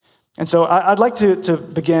And so I'd like to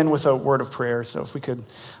begin with a word of prayer. So if we could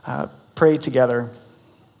pray together.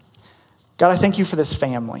 God, I thank you for this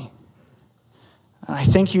family. And I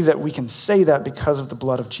thank you that we can say that because of the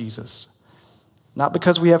blood of Jesus. Not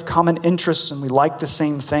because we have common interests and we like the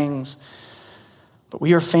same things, but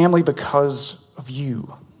we are family because of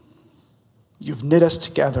you. You've knit us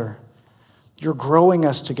together. You're growing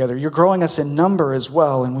us together. You're growing us in number as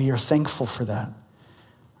well, and we are thankful for that.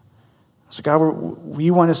 So God,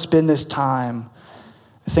 we want to spend this time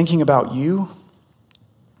thinking about you,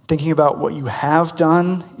 thinking about what you have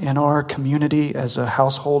done in our community as a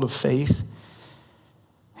household of faith,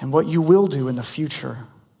 and what you will do in the future.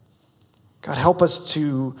 God, help us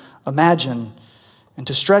to imagine and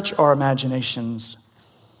to stretch our imaginations,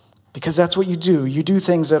 because that's what you do. You do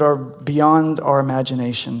things that are beyond our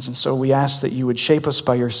imaginations. And so we ask that you would shape us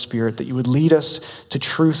by your Spirit, that you would lead us to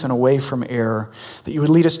truth and away from error, that you would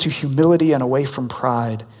lead us to humility and away from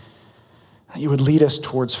pride, that you would lead us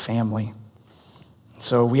towards family.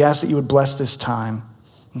 So we ask that you would bless this time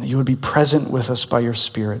and that you would be present with us by your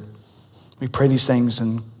Spirit. We pray these things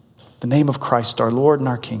in the name of Christ, our Lord and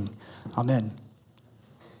our King. Amen.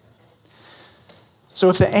 So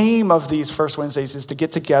if the aim of these First Wednesdays is to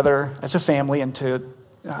get together as a family and to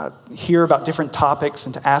hear about different topics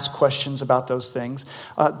and to ask questions about those things,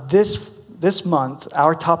 this month,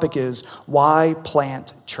 our topic is why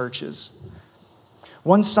plant churches?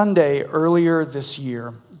 One Sunday earlier this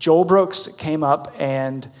year, Joel Brooks came up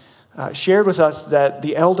and shared with us that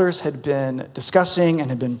the elders had been discussing and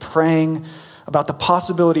had been praying about the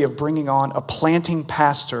possibility of bringing on a planting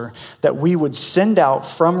pastor that we would send out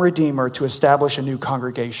from Redeemer to establish a new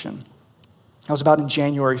congregation. That was about in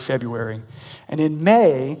January, February. And in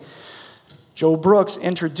May, Joel Brooks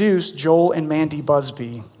introduced Joel and Mandy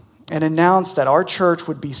Busby and announced that our church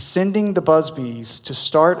would be sending the Busbys to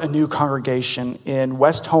start a new congregation in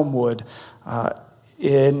West Homewood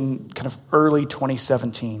in kind of early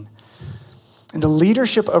 2017. And the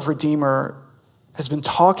leadership of Redeemer has been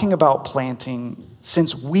talking about planting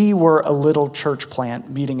since we were a little church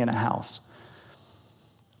plant meeting in a house.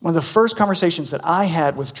 One of the first conversations that I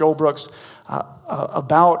had with Joel Brooks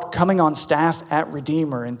about coming on staff at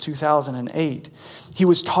Redeemer in 2008, he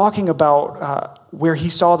was talking about where he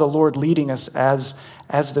saw the Lord leading us as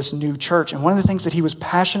this new church. And one of the things that he was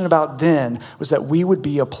passionate about then was that we would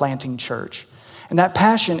be a planting church. And that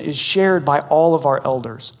passion is shared by all of our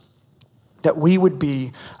elders, that we would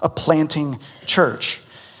be a planting church.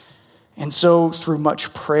 And so through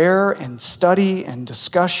much prayer and study and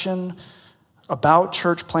discussion about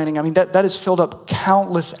church planting, I mean, that has filled up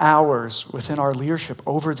countless hours within our leadership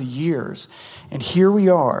over the years. And here we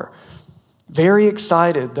are, very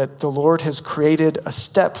excited that the Lord has created a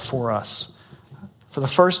step for us for the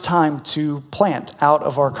first time to plant out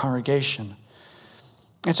of our congregation.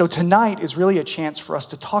 And so tonight is really a chance for us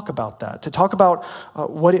to talk about that, to talk about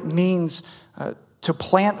what it means to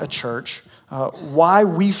plant a church, why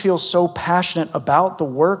we feel so passionate about the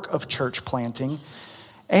work of church planting,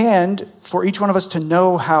 and for each one of us to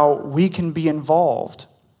know how we can be involved.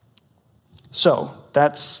 So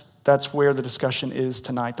that's where the discussion is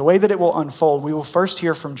tonight. The way that it will unfold, we will first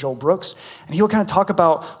hear from Joel Brooks, and he will kind of talk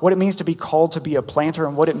about what it means to be called to be a planter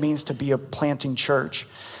and what it means to be a planting church.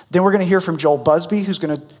 Then we're going to hear from Joel Busby, who's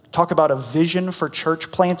going to talk about a vision for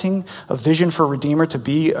church planting, a vision for Redeemer to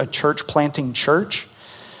be a church planting church.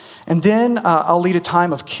 And then I'll lead a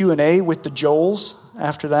time of Q&A with the Joels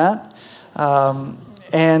after that.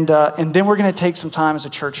 And then we're going to take some time as a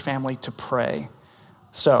church family to pray.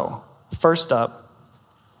 So first up,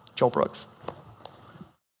 Joel Brooks.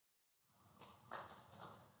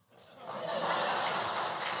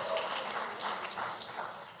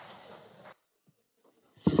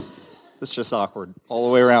 It's just awkward all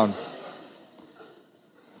the way around.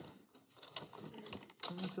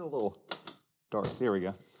 It's a little dark. There we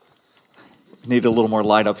go. Need a little more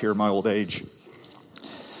light up here in my old age.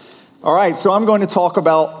 All right, so I'm going to talk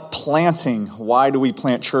about planting. Why do we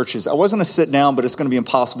plant churches? I was going to sit down, but it's going to be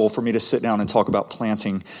impossible for me to sit down and talk about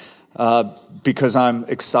planting because I'm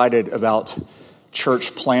excited about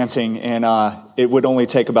church planting, and it would only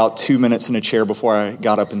take about 2 minutes in a chair before I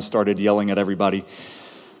got up and started yelling at everybody.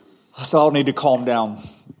 So I'll need to calm down.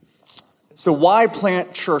 So why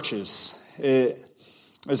plant churches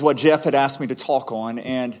is what Jeff had asked me to talk on.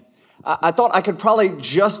 And I thought I could probably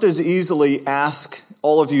just as easily ask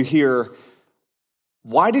all of you here,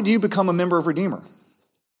 why did you become a member of Redeemer?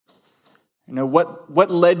 You know, what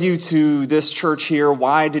led you to this church here?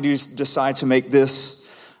 Why did you decide to make this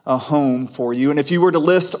a home for you? And if you were to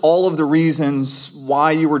list all of the reasons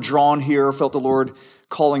why you were drawn here, felt the Lord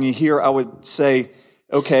calling you here, I would say,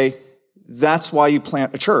 okay, that's why you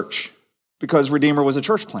plant a church, because Redeemer was a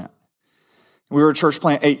church plant. We were a church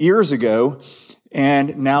plant 8 years ago,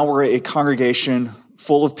 and now we're a congregation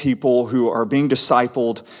full of people who are being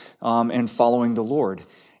discipled and following the Lord.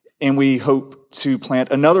 And we hope to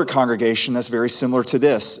plant another congregation that's very similar to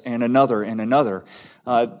this, and another, and another.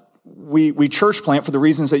 We church plant for the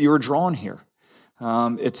reasons that you were drawn here.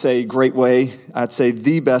 It's a great way, I'd say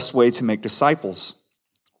the best way to make disciples.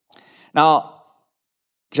 Now,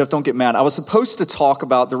 Jeff, don't get mad. I was supposed to talk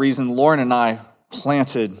about the reason Lauren and I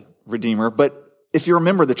planted Redeemer, but if you're a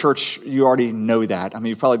member of the church, you already know that. I mean,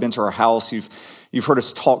 you've probably been to our house. You've heard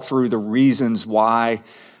us talk through the reasons why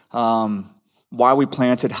we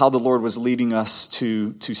planted, how the Lord was leading us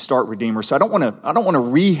to start Redeemer. So I don't want to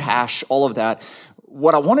rehash all of that.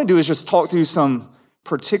 What I want to do is just talk through some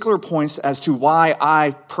particular points as to why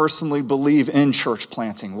I personally believe in church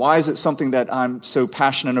planting. Why is it something that I'm so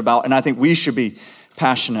passionate about, and I think we should be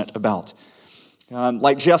passionate about?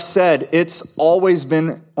 Like Jeff said, it's always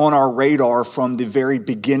been on our radar from the very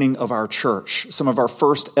beginning of our church. Some of our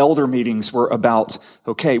first elder meetings were about,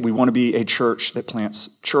 okay, we want to be a church that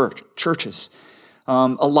plants churches.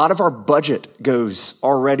 A lot of our budget goes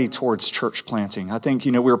already towards church planting. I think,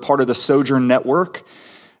 we're part of the Sojourn Network,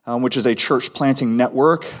 which is a church planting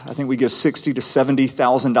network. I think we give $60,000 to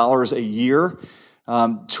 $70,000 a year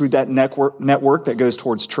to that network that goes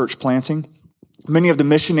towards church planting. Many of the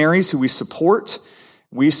missionaries who we support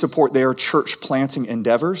their church planting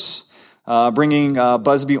endeavors. Bringing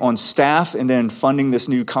Busby on staff and then funding this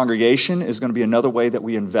new congregation is going to be another way that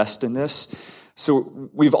we invest in this. So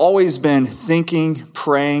we've always been thinking,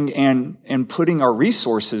 praying, and putting our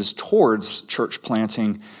resources towards church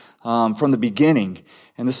planting from the beginning.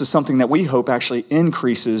 And this is something that we hope actually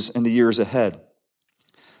increases in the years ahead.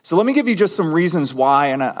 So let me give you just some reasons why,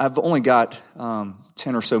 and I've only got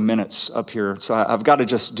 10 or so minutes up here, so I've got to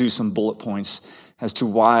just do some bullet points as to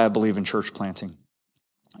why I believe in church planting.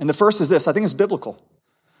 And the first is this: I think it's biblical.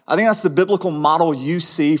 I think that's the biblical model you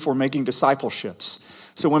see for making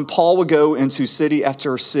discipleships. So when Paul would go into city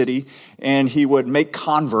after city and he would make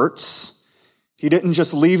converts, he didn't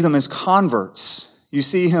just leave them as converts. You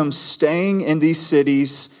see him staying in these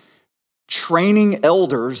cities, training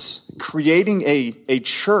elders, creating a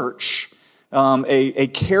church, a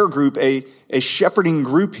care group, a shepherding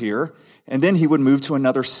group here, and then he would move to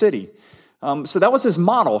another city. So that was his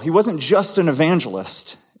model. He wasn't just an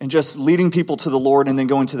evangelist and just leading people to the Lord and then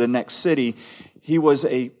going to the next city. He was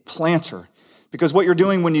a planter. Because what you're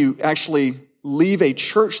doing when you actually leave a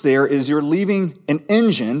church there is you're leaving an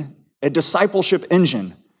engine, a discipleship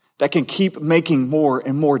engine, that can keep making more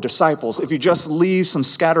and more disciples. If you just leave some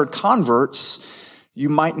scattered converts, you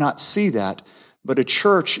might not see that. But a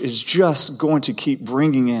church is just going to keep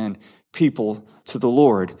bringing in people to the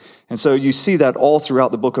Lord. And so you see that all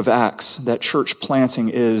throughout the book of Acts, that church planting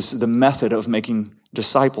is the method of making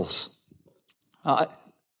disciples.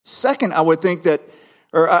 Second, I believe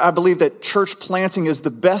that church planting is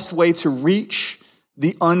the best way to reach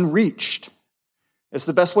the unreached. It's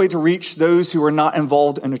the best way to reach those who are not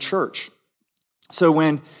involved in a church. So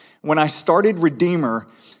when I started Redeemer,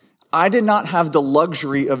 I did not have the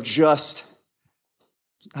luxury of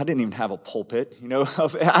I didn't even have a pulpit,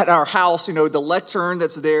 at our house, the lectern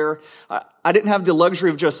that's there. I didn't have the luxury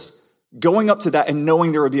of just going up to that and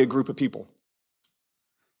knowing there would be a group of people.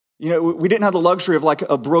 We didn't have the luxury of like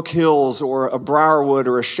a Brook Hills or a Briarwood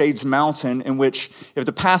or a Shades Mountain in which if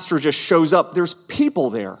the pastor just shows up, there's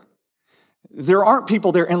people there. There aren't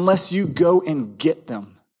people there unless you go and get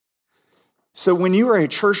them. So when you are a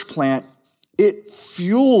church plant, it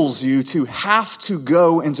fuels you to have to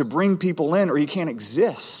go and to bring people in or you can't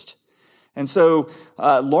exist. And so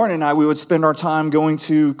Lauren and I, we would spend our time going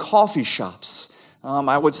to coffee shops.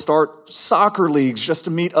 I would start soccer leagues just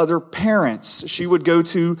to meet other parents. She would go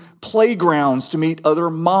to playgrounds to meet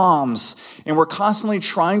other moms. And we're constantly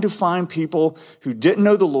trying to find people who didn't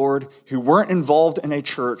know the Lord, who weren't involved in a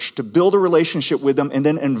church, to build a relationship with them and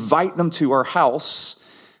then invite them to our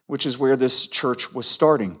house, which is where this church was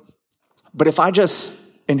starting. But if I just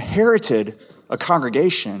inherited a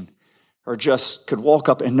congregation or just could walk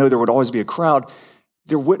up and know there would always be a crowd,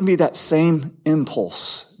 there wouldn't be that same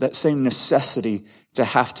impulse, that same necessity to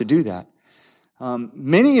have to do that.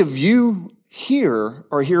 Many of you here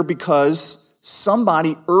are here because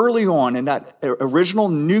somebody early on in that original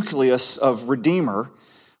nucleus of Redeemer,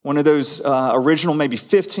 one of those original maybe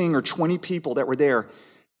 15 or 20 people that were there,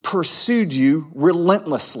 pursued you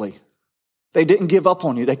relentlessly. They didn't give up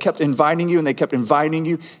on you. They kept inviting you and they kept inviting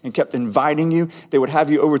you and kept inviting you. They would have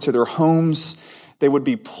you over to their homes. They would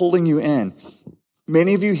be pulling you in.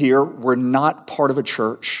 Many of you here were not part of a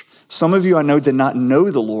church. Some of you I know did not know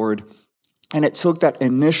the Lord And it took that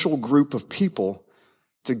initial group of people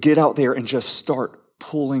to get out there and just start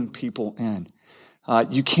pulling people in.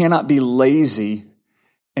 You cannot be lazy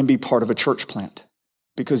and be part of a church plant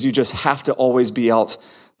because you just have to always be out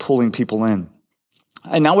pulling people in.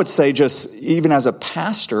 And I would say just even as a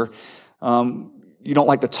pastor, you don't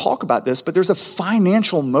like to talk about this, but there's a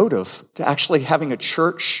financial motive to actually having a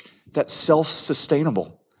church that's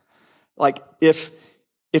self-sustainable. Like if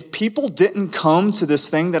people didn't come to this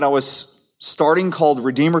thing that I was starting called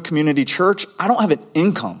Redeemer Community Church, I don't have an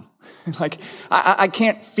income. Like I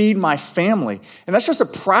can't feed my family. And that's just a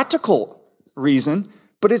practical reason,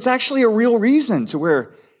 but it's actually a real reason to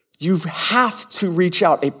where you have to reach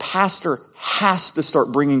out. A pastor has to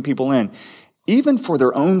start bringing people in, even for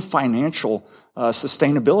their own financial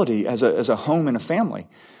sustainability as a home and a family.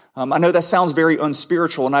 I know that sounds very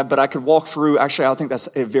unspiritual, but I could walk through. Actually, I think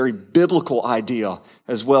that's a very biblical idea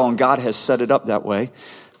as well, and God has set it up that way.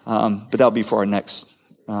 But that'll be for our next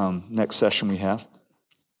session we have.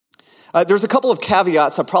 There's a couple of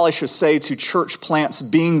caveats I probably should say to church plants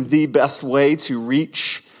being the best way to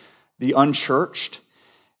reach the unchurched.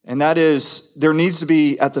 And that is, there needs to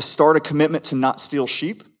be at the start a commitment to not steal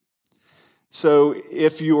sheep. So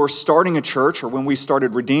if you're starting a church, or when we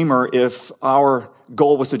started Redeemer, if our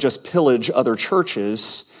goal was to just pillage other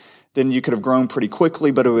churches, then you could have grown pretty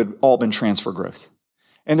quickly, but it would all been transfer growth.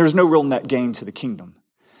 And there's no real net gain to the kingdom.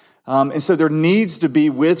 And so there needs to be,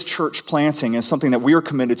 with church planting, and something that we are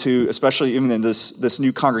committed to, especially even in this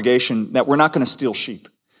new congregation, that we're not going to steal sheep.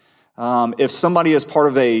 If somebody is part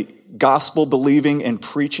of a gospel-believing and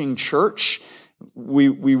preaching church, we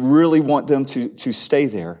really want them to stay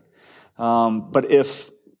there. But if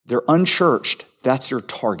they're unchurched, that's your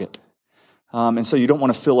target. And so you don't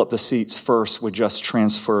want to fill up the seats first with just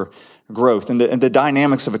transfer growth. And the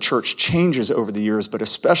dynamics of a church changes over the years, but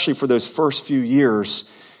especially for those first few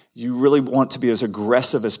years, you really want to be as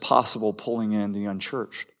aggressive as possible pulling in the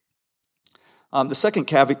unchurched. The second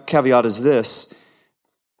caveat is this.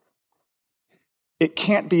 It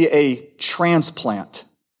can't be a transplant.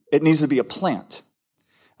 It needs to be a plant.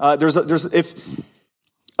 If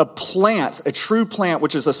a plant, a true plant,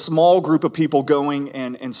 which is a small group of people going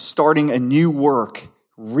and starting a new work,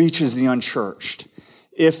 reaches the unchurched.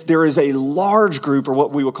 If there is a large group, or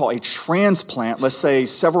what we would call a transplant, let's say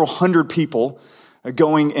several hundred people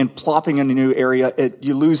going and plopping in a new area,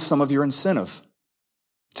 you lose some of your incentive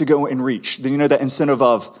to go and reach. Then you know that incentive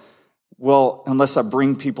of, well, unless I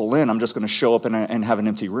bring people in, I'm just going to show up and have an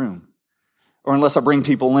empty room. Or unless I bring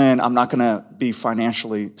people in, I'm not going to be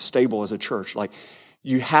financially stable as a church. Like,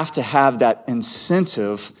 you have to have that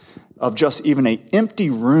incentive of just even an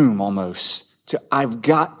empty room almost to, I've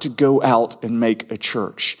got to go out and make a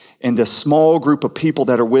church. And the small group of people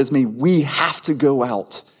that are with me, we have to go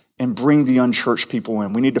out and bring the unchurched people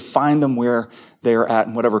in. We need to find them where they're at,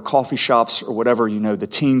 in whatever coffee shops or whatever, the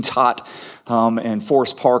Teen Tot and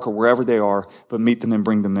Forest Park or wherever they are, but meet them and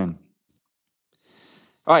bring them in.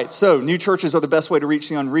 All right, so new churches are the best way to reach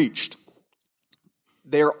the unreached.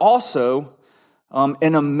 They're also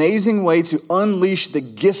an amazing way to unleash the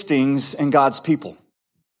giftings in God's people.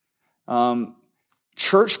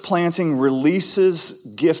 Church planting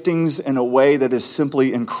releases giftings in a way that is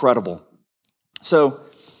simply incredible. So,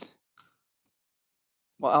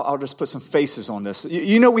 well, I'll just put some faces on this.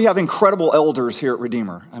 We have incredible elders here at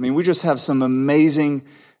Redeemer. I mean, we just have some amazing,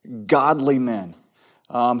 godly men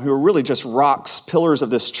who are really just rocks, pillars of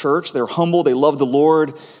this church. They're humble. They love the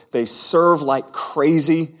Lord. They serve like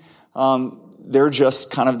crazy. They're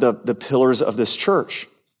just kind of the pillars of this church.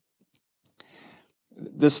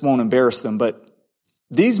 This won't embarrass them, but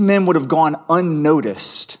these men would have gone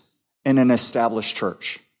unnoticed in an established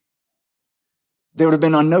church. They would have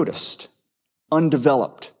been unnoticed,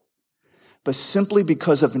 undeveloped. But simply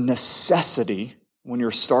because of necessity, when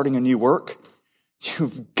you're starting a new work,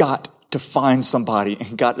 you've got to find somebody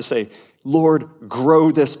and got to say, Lord,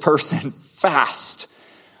 grow this person fast.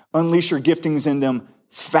 Unleash your giftings in them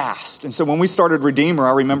fast. And so when we started Redeemer,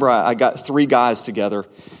 I remember I got 3 guys together.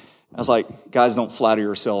 I was like, guys, don't flatter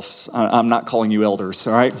yourselves. I'm not calling you elders,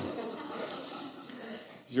 all right?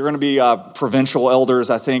 You're going to be provincial elders,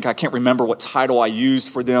 I think. I can't remember what title I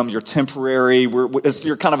used for them. You're temporary.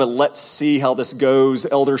 You're kind of a let's see how this goes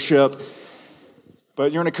eldership.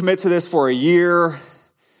 But you're going to commit to this for a year.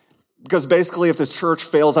 Because basically, if this church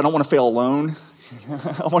fails, I don't want to fail alone.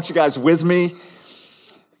 I want you guys with me.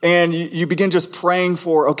 And you begin just praying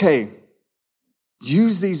for, okay,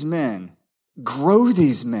 use these men, grow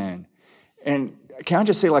these men. And can I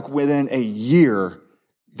just say, like, within a year,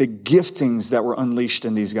 the giftings that were unleashed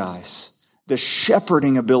in these guys, the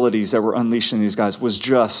shepherding abilities that were unleashed in these guys was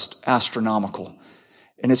just astronomical.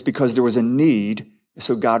 And it's because there was a need,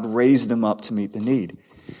 so God raised them up to meet the need.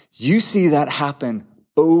 You see that happen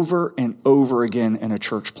over and over again in a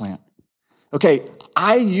church plant. Okay,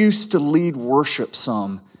 I used to lead worship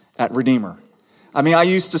some at Redeemer. I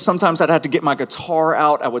mean, sometimes I'd have to get my guitar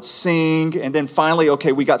out, I would sing, and then finally,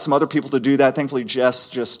 okay, we got some other people to do that. Thankfully, Jess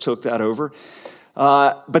just took that over.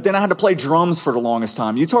 But then I had to play drums for the longest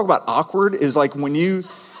time. You talk about awkward is like when you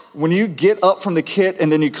get up from the kit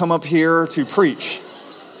and then you come up here to preach.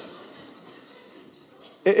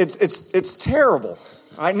 It's terrible.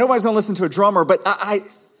 Right? Nobody's going to listen to a drummer, but I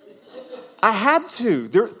had to.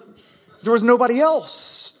 There was nobody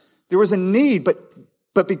else. There was a need,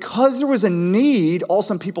 but because there was a need, all of a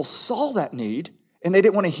sudden people saw that need, and they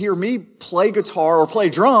didn't want to hear me play guitar or play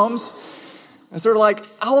drums. And so they're like,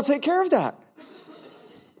 I'll take care of that.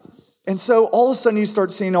 And so all of a sudden you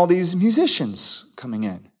start seeing all these musicians coming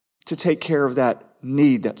in to take care of that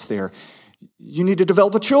need that's there. You need to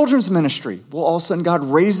develop a children's ministry. Well, all of a sudden God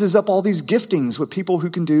raises up all these giftings with people who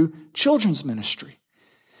can do children's ministry.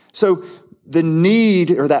 So the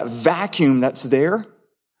need or that vacuum that's there,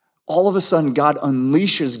 all of a sudden God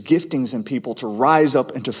unleashes giftings in people to rise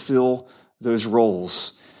up and to fill those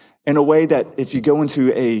roles in a way that if you go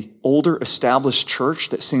into a older established church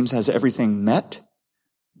that seems has everything met,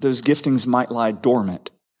 those giftings might lie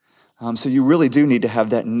dormant. So you really do need to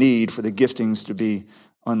have that need for the giftings to be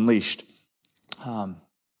unleashed. I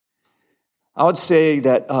would say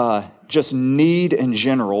that just need in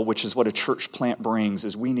general, which is what a church plant brings,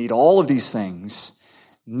 is we need all of these things.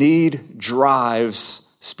 Need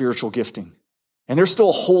drives spiritual gifting. And there's still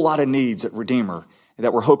a whole lot of needs at Redeemer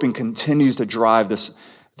that we're hoping continues to drive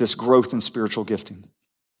this growth in spiritual gifting.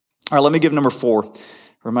 All right, let me give number 4, or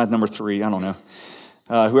am I number 3? I don't know.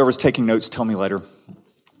 Whoever's taking notes, tell me later.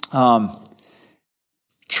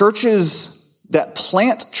 Churches that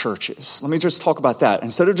plant churches, let me just talk about that.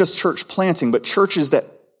 Instead of just church planting, but churches that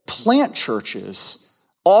plant churches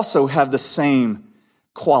also have the same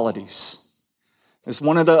qualities. It's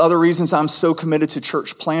one of the other reasons I'm so committed to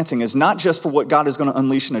church planting is not just for what God is going to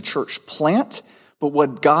unleash in a church plant, but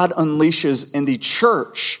what God unleashes in the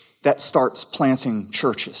church that starts planting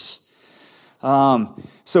churches.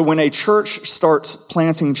 So when a church starts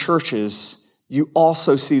planting churches, you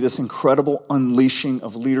also see this incredible unleashing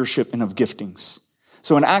of leadership and of giftings.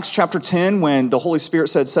 So in Acts chapter 10, when the Holy Spirit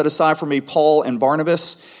said, set aside for me Paul and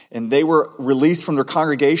Barnabas, and they were released from their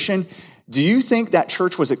congregation, do you think that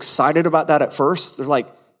church was excited about that at first? They're like,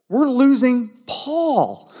 we're losing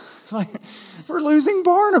Paul. Like, we're losing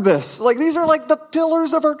Barnabas. Like, these are like the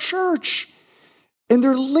pillars of our church. And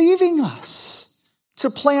they're leaving us to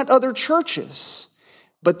plant other churches.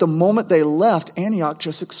 But the moment they left, Antioch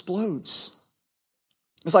just explodes.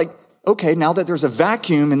 It's like, okay, now that there's a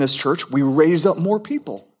vacuum in this church, we raise up more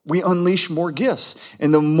people. We unleash more gifts.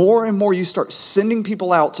 And the more and more you start sending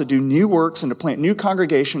people out to do new works and to plant new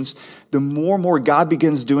congregations, the more and more God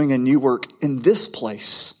begins doing a new work in this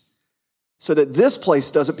place so that this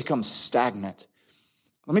place doesn't become stagnant.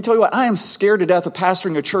 Let me tell you what, I am scared to death of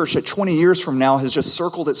pastoring a church that 20 years from now has just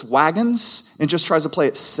circled its wagons and just tries to play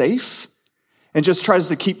it safe and just tries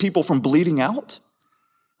to keep people from bleeding out.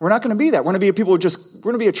 We're not going to be that. We're going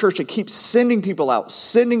to be a church that keeps sending people out,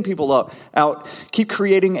 sending people out, keep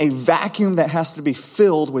creating a vacuum that has to be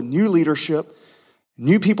filled with new leadership,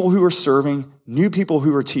 new people who are serving, new people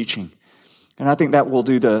who are teaching. And I think that will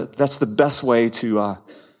that's the best way to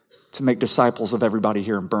make disciples of everybody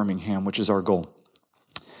here in Birmingham, which is our goal.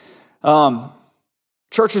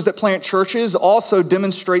 Churches that plant churches also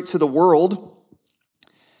demonstrate to the world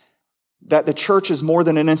that the church is more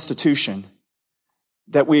than an institution,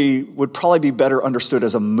 that we would probably be better understood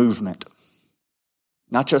as a movement.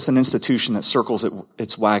 Not just an institution that circles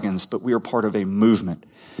its wagons, but we are part of a movement.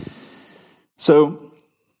 So,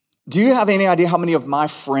 do you have any idea how many of my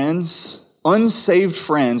friends, unsaved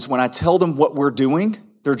friends, when I tell them what we're doing,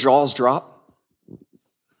 their jaws drop?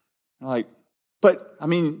 Like, but, I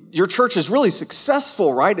mean, your church is really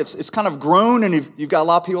successful, right? It's kind of grown, and you've got a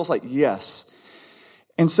lot of people. It's like, yes.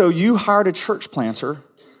 And so you hired a church planter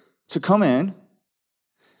to come in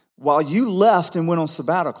while you left and went on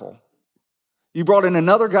sabbatical. You brought in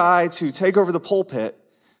another guy to take over the pulpit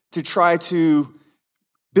to try to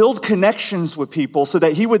build connections with people so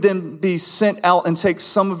that he would then be sent out and take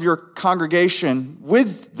some of your congregation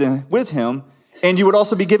with him, and you would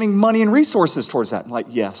also be giving money and resources towards that. I'm like,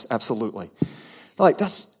 yes, absolutely. Like,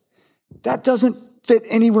 that doesn't fit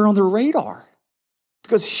anywhere on the radar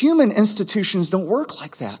because human institutions don't work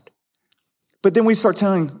like that. But then we start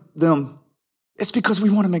telling them, it's because we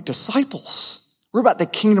want to make disciples. We're about the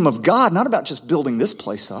kingdom of God, not about just building this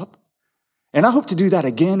place up. And I hope to do that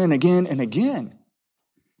again and again and again.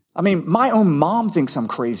 I mean, my own mom thinks I'm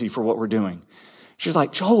crazy for what we're doing. She's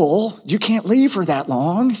like, Joel, you can't leave for that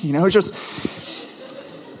long.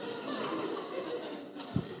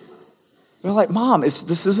 We're like, Mom,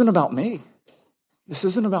 this isn't about me. This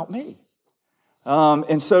isn't about me.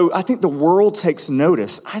 And so I think the world takes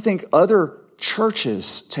notice. I think other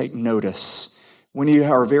churches take notice when you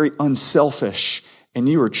are very unselfish and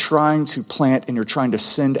you are trying to plant and you're trying to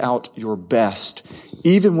send out your best,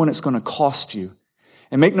 even when it's going to cost you.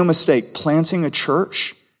 And make no mistake, planting a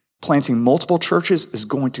church, planting multiple churches is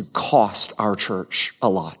going to cost our church a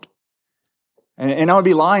lot. And I would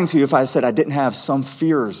be lying to you if I said I didn't have some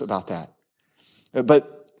fears about that.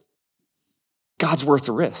 But God's worth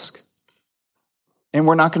the risk. And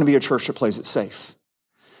we're not going to be a church that plays it safe.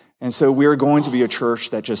 And so we're going to be a church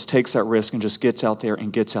that just takes that risk and just gets out there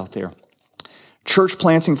and gets out there. Church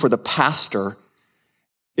planting for the pastor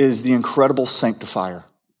is the incredible sanctifier,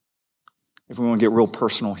 if we want to get real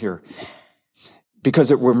personal here.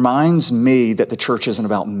 Because it reminds me that the church isn't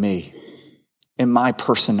about me and my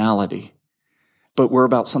personality, but we're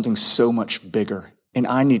about something so much bigger. And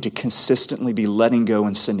I need to consistently be letting go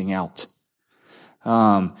and sending out.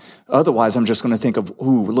 Otherwise, I'm just going to think of,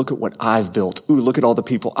 ooh, look at what I've built. Ooh, look at all the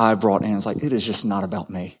people I've brought in. It's like, it is just not about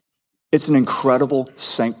me. It's an incredible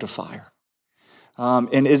sanctifier.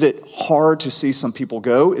 And is it hard to see some people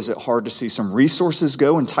go? Is it hard to see some resources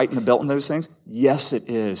go and tighten the belt in those things? Yes, it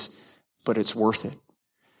is, but it's worth it.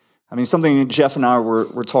 I mean, something Jeff and I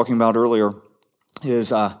were talking about earlier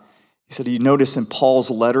is, he said, you notice in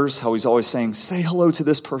Paul's letters how he's always saying, say hello to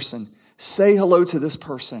this person. Say hello to this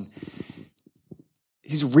person.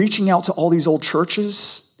 He's reaching out to all these old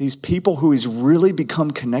churches, these people who he's really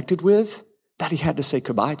become connected with, that he had to say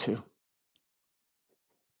goodbye to.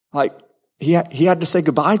 Like, he had to say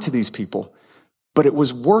goodbye to these people, but it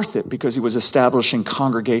was worth it because he was establishing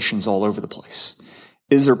congregations all over the place.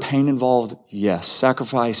 Is there pain involved? Yes.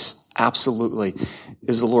 Sacrifice? Absolutely.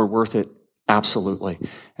 Is the Lord worth it? Absolutely.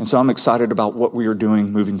 And so I'm excited about what we are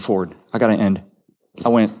doing moving forward. I got to end. I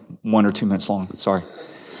went 1 or 2 minutes long. Sorry.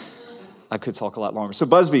 I could talk a lot longer. So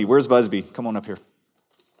Busby, where's Busby? Come on up here.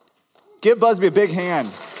 Give Busby a big hand.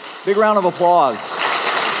 Big round of applause.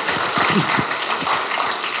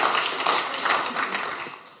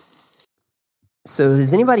 So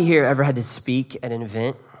has anybody here ever had to speak at an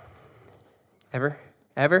event? Ever?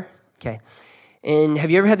 Okay. And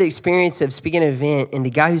have you ever had the experience of speaking at an event and the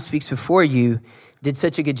guy who speaks before you did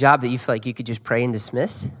such a good job that you feel like you could just pray and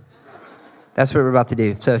dismiss? That's what we're about to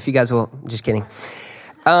do. So if you guys will, just kidding.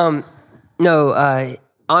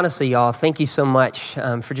 Honestly, y'all, thank you so much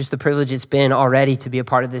for just the privilege it's been already to be a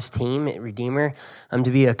part of this team at Redeemer,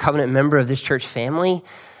 to be a covenant member of this church family,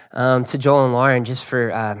 to Joel and Lauren, just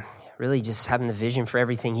for really just having the vision for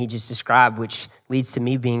everything he just described, which leads to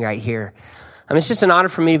me being right here. It's just an honor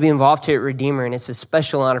for me to be involved here at Redeemer, and it's a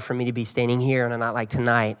special honor for me to be standing here on a night like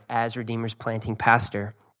tonight as Redeemer's planting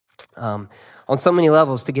pastor. On so many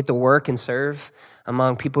levels, to get to work and serve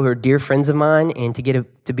among people who are dear friends of mine, and to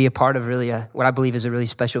get to be a part of really what I believe is a really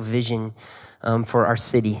special vision for our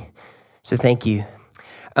city. So thank you.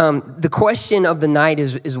 The question of the night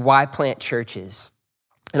is why plant churches?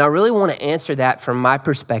 And I really want to answer that from my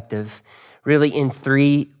perspective, really in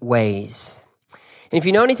 3 ways. And if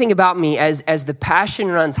you know anything about me, as the passion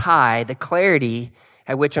runs high, the clarity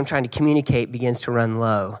at which I'm trying to communicate begins to run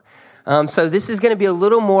low. So this is going to be a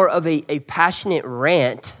little more of a passionate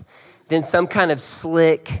rant than some kind of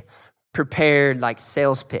slick, prepared like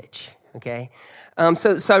sales pitch, okay?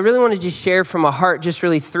 So I really want to just share from my heart just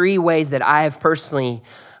really 3 ways that I have personally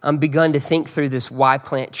begun to think through this why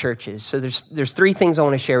plant churches. So there's 3 things I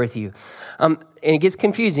want to share with you. And it gets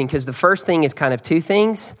confusing because the first thing is kind of 2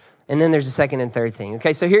 things, and then there's a second and third thing.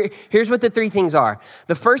 Okay, so here's what the 3 things are.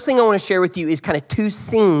 The first thing I want to share with you is kind of 2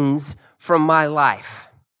 scenes from my life.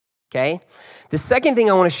 Okay? The second thing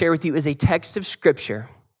I want to share with you is a text of scripture.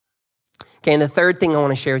 Okay, and the third thing I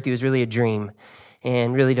want to share with you is really a dream,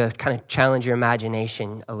 and really to kind of challenge your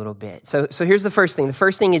imagination a little bit. So here's the first thing. The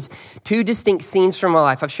first thing is 2 distinct scenes from my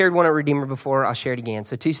life. I've shared one at Redeemer before. I'll share it again.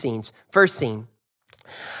 So 2 scenes. First scene.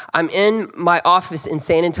 I'm in my office in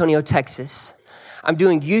San Antonio, Texas. I'm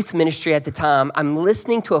doing youth ministry at the time. I'm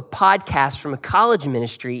listening to a podcast from a college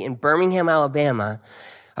ministry in Birmingham, Alabama,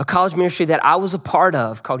 a college ministry that I was a part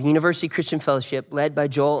of called University Christian Fellowship, led by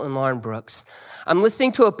Joel and Lauren Brooks. I'm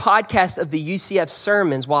listening to a podcast of the UCF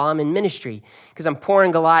sermons while I'm in ministry because I'm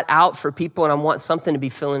pouring a lot out for people and I want something to be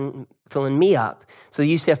filling me up. So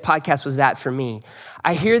the UCF podcast was that for me.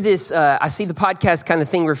 I hear this, I see the podcast kind of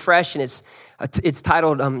thing refresh, and it's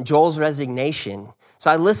titled Joel's Resignation. So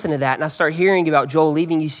I listen to that and I start hearing about Joel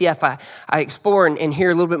leaving UCF. I explore and hear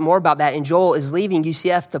a little bit more about that. And Joel is leaving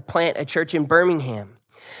UCF to plant a church in Birmingham,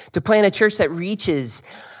 to plant a church that reaches,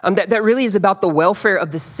 that really is about the welfare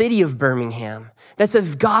of the city of Birmingham. That's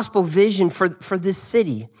a gospel vision for this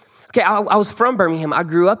city. Okay, I was from Birmingham. I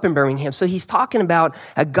grew up in Birmingham. So he's talking about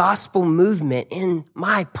a gospel movement in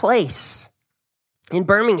my place, in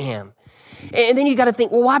Birmingham. And then you got to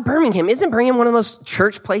think, well, why Birmingham? Isn't Birmingham one of the most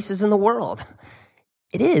church places in the world?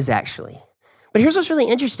 It is, actually. But here's what's really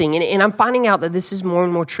interesting, and I'm finding out that this is more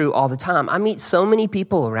and more true all the time. I meet so many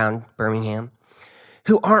people around Birmingham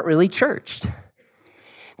who aren't really churched.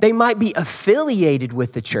 They might be affiliated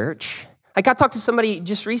with the church. Like I talked to somebody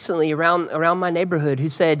just recently around my neighborhood who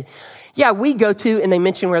said, yeah, we go to, and they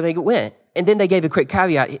mentioned where they went. And then they gave a quick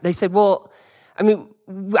caveat. They said, well,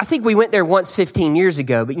 I think we went there once 15 years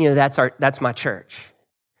ago, but that's my church.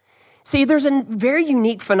 See, there's a very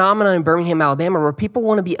unique phenomenon in Birmingham, Alabama, where people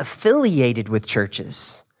want to be affiliated with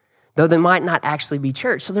churches, though they might not actually be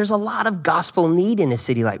church. So there's a lot of gospel need in a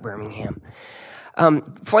city like Birmingham.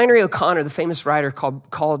 Flannery O'Connor, the famous writer,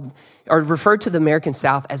 called or referred to the American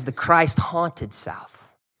South as the Christ-haunted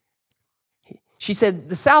South. She said,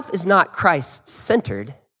 the South is not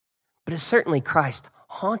Christ-centered, but it's certainly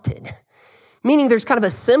Christ-haunted. Meaning there's kind of a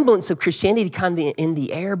semblance of Christianity kind of in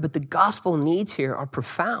the air, but the gospel needs here are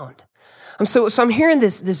profound. So I'm hearing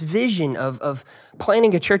this vision of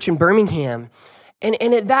planting a church in Birmingham. And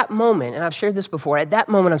at that moment, and I've shared this before, at that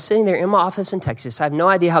moment, I'm sitting there in my office in Texas. I have no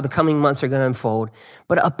idea how the coming months are going to unfold,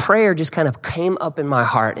 but a prayer just kind of came up in my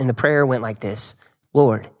heart. And the prayer went like this: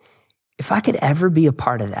 Lord, if I could ever be a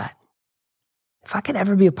part of that,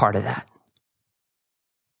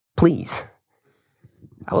 please,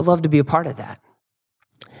 I would love to be a part of that.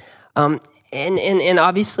 And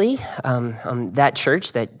obviously, that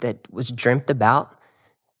church that was dreamt about,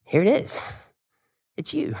 here it is.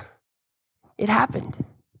 It's you. It happened.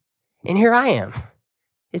 And here I am.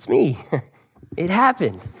 It's me. It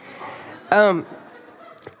happened.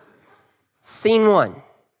 Scene 1.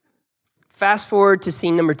 Fast forward to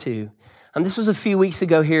scene number 2. This was a few weeks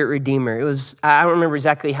ago here at Redeemer. I don't remember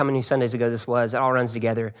exactly how many Sundays ago this was. It all runs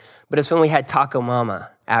together. But it's when we had Taco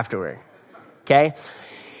Mama afterward. Okay?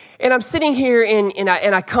 And I'm sitting here and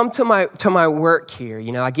I come to my work here.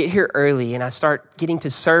 You know, I get here early and I start getting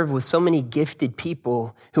to serve with so many gifted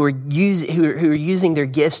people who are using their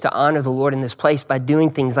gifts to honor the Lord in this place by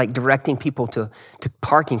doing things like directing people to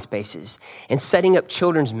parking spaces and setting up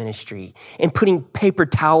children's ministry and putting paper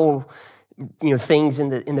towel things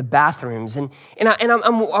in the bathrooms. And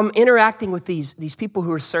I'm interacting with these people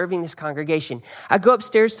who are serving this congregation. I go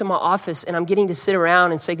upstairs to my office and I'm getting to sit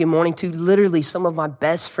around and say good morning to literally some of my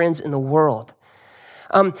best friends in the world,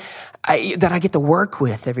 that I get to work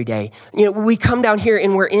with every day. We come down here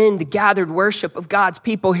and we're in the gathered worship of God's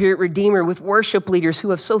people here at Redeemer with worship leaders who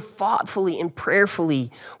have so thoughtfully and prayerfully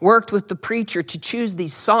worked with the preacher to choose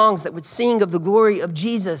these songs that would sing of the glory of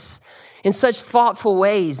Jesus in such thoughtful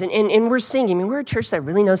ways. And we're singing. We're a church that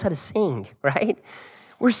really knows how to sing, right?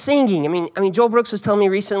 We're singing. Joel Brooks was telling me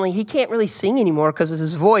recently he can't really sing anymore because of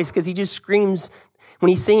his voice, because he just screams when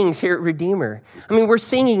he sings here at Redeemer. We're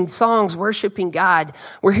singing songs, worshiping God.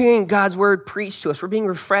 We're hearing God's word preached to us. We're being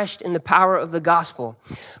refreshed in the power of the gospel.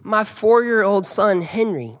 My 4-year-old son,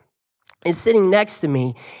 Henry, is sitting next to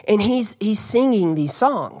me, and he's singing these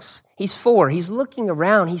songs. He's 4. He's looking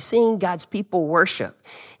around. He's seeing God's people worship.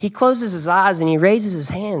 He closes his eyes and he raises his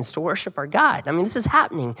hands to worship our God. This is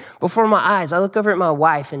happening before my eyes. I look over at my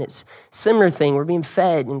wife, and it's a similar thing. We're being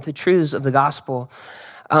fed into truths of the gospel.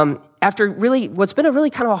 After really, what's been a really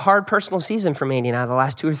kind of a hard personal season for Mandy and I the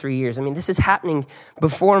last 2 or 3 years. This is happening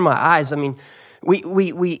before my eyes.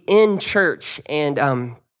 We end church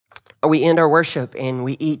and we end our worship and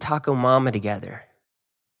we eat Taco Mama together.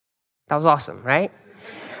 That was awesome, right?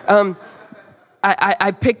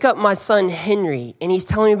 I pick up my son Henry, and he's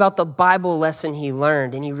telling me about the Bible lesson he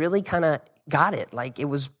learned, and he really kind of got it.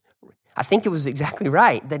 I think it was exactly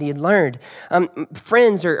right that he had learned.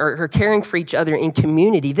 Friends are caring for each other in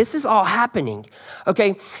community. This is all happening.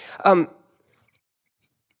 Okay.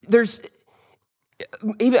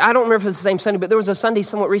 I don't remember if it's the same Sunday, but there was a Sunday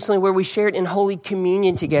somewhat recently where we shared in Holy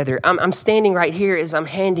Communion together. I'm standing right here as I'm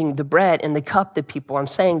handing the bread and the cup to people. I'm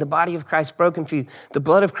saying the body of Christ broken for you, the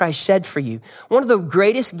blood of Christ shed for you. One of the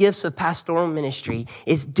greatest gifts of pastoral ministry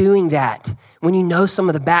is doing that when you know some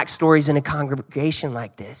of the backstories in a congregation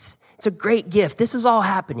like this. It's a great gift. This is all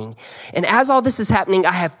happening. And as all this is happening,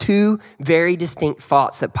 I have 2 very distinct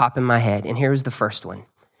thoughts that pop in my head. And here's the first one.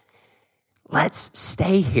 Let's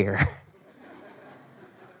stay here.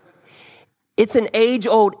 It's an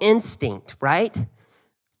age-old instinct, right?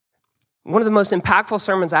 One of the most impactful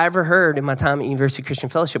sermons I ever heard in my time at University Christian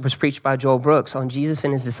Fellowship was preached by Joel Brooks on Jesus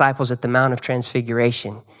and his disciples at the Mount of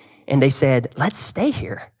Transfiguration. And they said, let's stay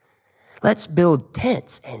here. Let's build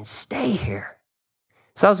tents and stay here.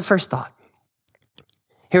 So that was the first thought.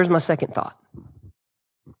 Here's my second thought.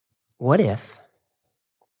 What if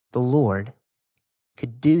the Lord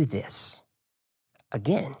could do this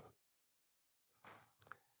again?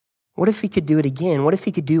 What if he could do it again? What if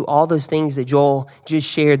he could do all those things that Joel just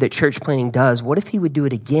shared that church planting does? What if he would do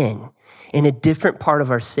it again in a different part of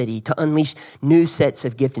our city to unleash new sets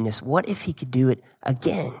of giftedness? What if he could do it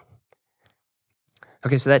again?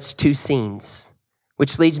 Okay, so that's two scenes,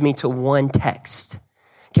 which leads me to one text.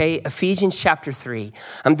 Okay, Ephesians chapter 3.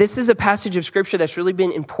 This is a passage of scripture that's really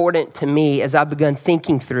been important to me as I've begun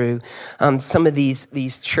thinking through some of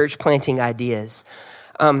these church planting ideas.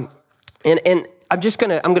 And I'm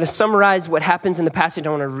going to summarize what happens in the passage. I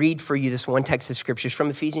want to read for you this one text of scriptures from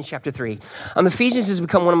Ephesians chapter 3. Ephesians has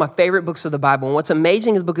become one of my favorite books of the Bible. And what's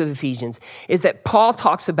amazing in the book of Ephesians is that Paul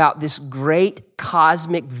talks about this great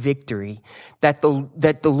cosmic victory that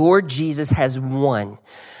the Lord Jesus has won.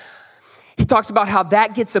 He talks about how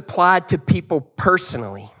that gets applied to people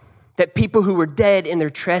personally. That people who were dead in their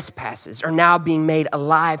trespasses are now being made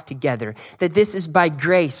alive together. That this is by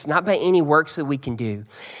grace, not by any works that we can do.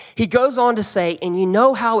 He goes on to say, and you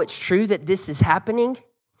know how it's true that this is happening?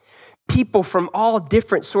 People from all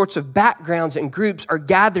different sorts of backgrounds and groups are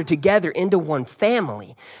gathered together into one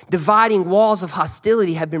family. Dividing walls of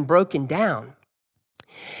hostility have been broken down.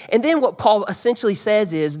 And then what Paul essentially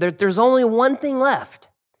says is that there's only one thing left.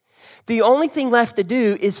 The only thing left to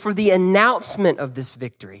do is for the announcement of this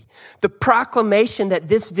victory, the proclamation that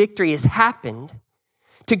this victory has happened,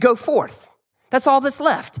 to go forth. That's all that's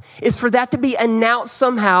left, is for that to be announced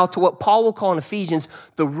somehow to what Paul will call in Ephesians,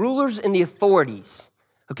 the rulers and the authorities.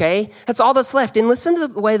 Okay? That's all that's left. And listen to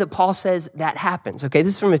the way that Paul says that happens. Okay?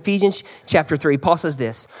 This is from Ephesians chapter 3. Paul says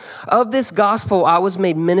this, of this gospel I was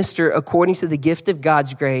made minister according to the gift of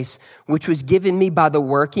God's grace, which was given me by the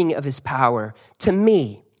working of his power. To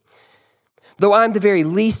me, though I'm the very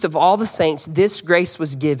least of all the saints, this grace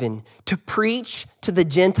was given to preach to the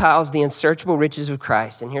Gentiles the unsearchable riches of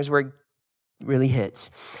Christ. And here's where it really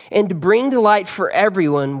hits. And to bring to light for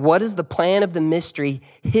everyone what is the plan of the mystery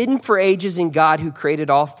hidden for ages in God who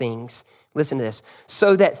created all things. Listen to this.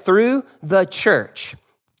 So that through the church,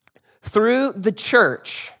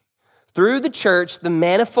 the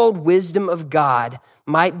manifold wisdom of God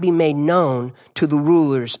might be made known to the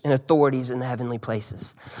rulers and authorities in the heavenly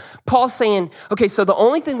places. Paul's saying, okay, so the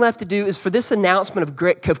only thing left to do is for this announcement of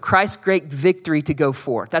Christ's great victory to go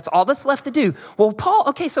forth. That's all that's left to do. Well, Paul,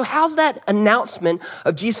 okay, so how's that announcement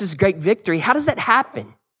of Jesus' great victory? How does that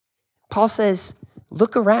happen? Paul says,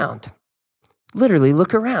 look around. Literally,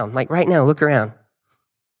 look around. Like right now, look around.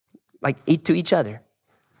 Like to each other.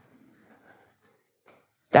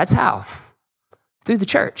 That's how. Through the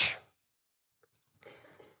church.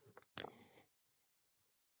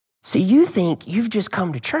 So you think you've just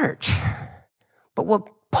come to church. But what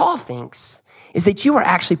Paul thinks is that you are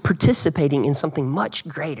actually participating in something much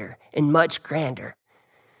greater and much grander.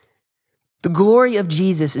 The glory of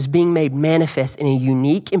Jesus is being made manifest in a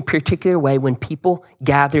unique and particular way when people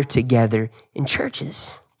gather together in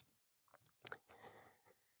churches.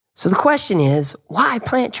 So the question is, why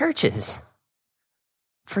plant churches?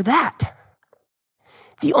 For that.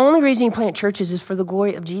 The only reason you plant churches is for the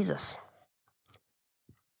glory of Jesus.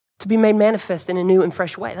 To be made manifest in a new and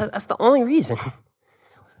fresh way. That's the only reason.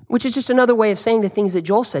 Which is just another way of saying the things that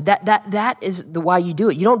Joel said. That is the why you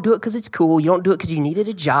do it. You don't do it because it's cool. You don't do it because you needed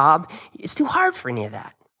a job. It's too hard for any of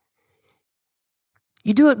that.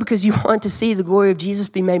 You do it because you want to see the glory of Jesus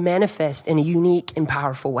be made manifest in a unique and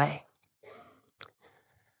powerful way.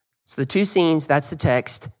 So the two scenes, that's the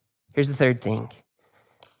text. Here's the third thing.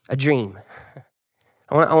 A dream.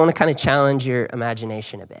 I want to kind of challenge your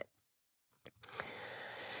imagination a bit.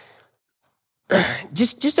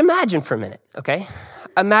 Just imagine for a minute, okay?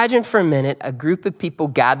 Imagine for a minute a group of people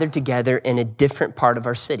gathered together in a different part of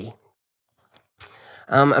our city.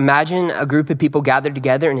 Imagine a group of people gathered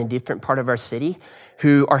together in a different part of our city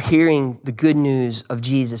who are hearing the good news of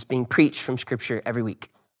Jesus being preached from Scripture every week.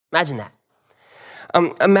 Imagine that.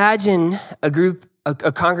 Imagine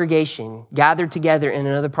a congregation gathered together in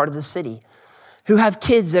another part of the city who have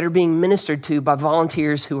kids that are being ministered to by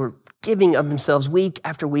volunteers who are giving of themselves week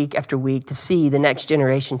after week after week to see the next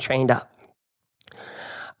generation trained up.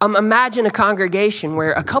 Imagine a congregation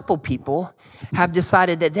where a couple people have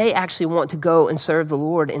decided that they actually want to go and serve the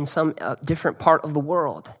Lord in some different part of the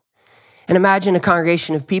world. And imagine a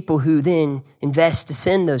congregation of people who then invest to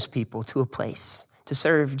send those people to a place to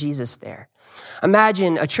serve Jesus there.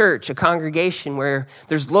 Imagine a church, a congregation where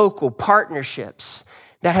there's local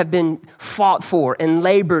partnerships that have been fought for and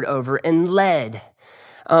labored over and led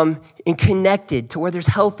and connected to where there's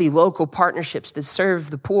healthy local partnerships that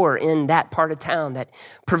serve the poor in that part of town, that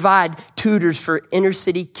provide tutors for inner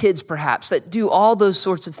city kids perhaps, that do all those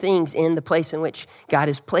sorts of things in the place in which God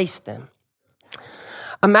has placed them.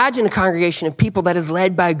 Imagine a congregation of people that is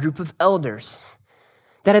led by a group of elders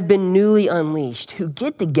that have been newly unleashed, who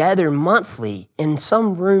get together monthly in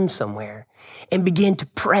some room somewhere and begin to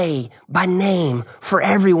pray by name for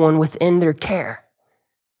everyone within their care.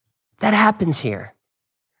 That happens here.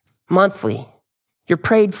 Monthly. You're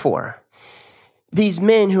prayed for. These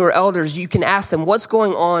men who are elders, you can ask them, what's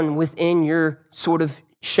going on within your sort of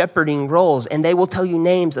shepherding roles? And they will tell you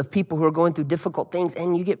names of people who are going through difficult things,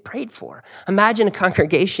 and you get prayed for. Imagine a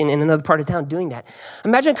congregation in another part of town doing that.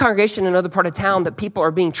 Imagine a congregation in another part of town that people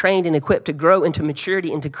are being trained and equipped to grow into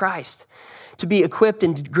maturity into Christ, to be equipped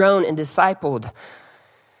and grown and discipled.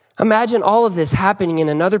 Imagine all of this happening in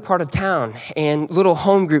another part of town and little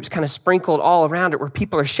home groups kind of sprinkled all around it where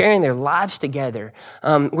people are sharing their lives together,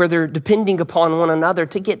 where they're depending upon one another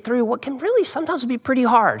to get through what can really sometimes be pretty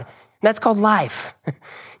hard. And that's called life.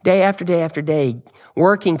 Day after day after day,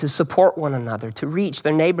 working to support one another, to reach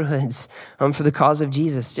their neighborhoods for the cause of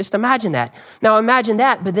Jesus. Just imagine that. Now imagine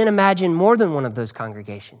that, but then imagine more than one of those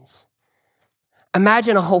congregations.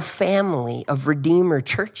 Imagine a whole family of Redeemer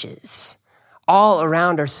churches all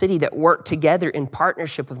around our city that work together in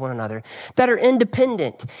partnership with one another, that are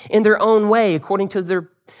independent in their own way according to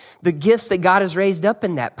the gifts that God has raised up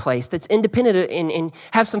in that place, that's independent and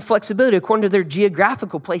have some flexibility according to their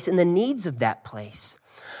geographical place and the needs of that place,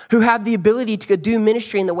 who have the ability to do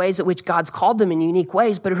ministry in the ways at which God's called them in unique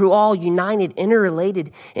ways, but who are all united,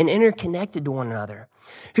 interrelated, and interconnected to one another,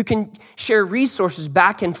 who can share resources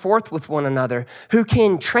back and forth with one another, who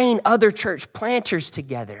can train other church planters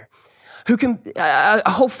together, who can,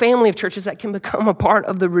 a whole family of churches that can become a part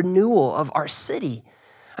of the renewal of our city.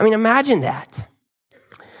 I mean, imagine that.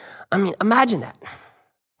 Imagine that.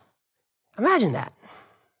 Imagine that.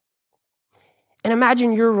 And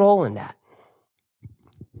imagine your role in that.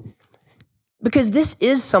 Because this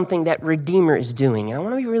is something that Redeemer is doing. And I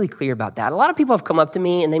want to be really clear about that. A lot of people have come up to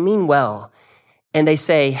me and they mean well. And they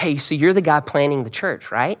say, hey, so you're the guy planning the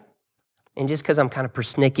church, right? And just because I'm kind of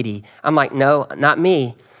persnickety, I'm like, no, not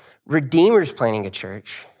me. Redeemer's planning a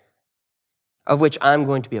church of which I'm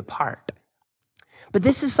going to be a part. But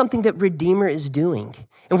this is something that Redeemer is doing,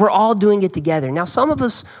 and we're all doing it together. Now, some of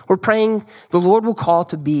us, we're praying the Lord will call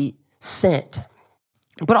to be sent,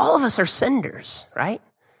 but all of us are senders, right?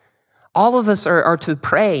 All of us are to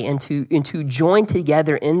pray and to join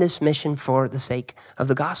together in this mission for the sake of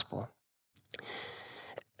the gospel.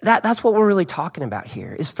 That's what we're really talking about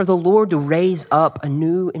here, is for the Lord to raise up a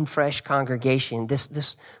new and fresh congregation.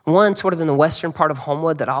 This one sort of in the western part of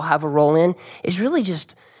Homewood that I'll have a role in is really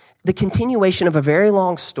just the continuation of a very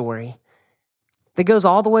long story that goes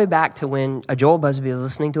all the way back to when Joel Busby was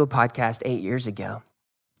listening to a podcast 8 years ago.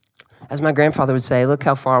 As my grandfather would say, look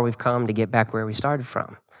how far we've come to get back where we started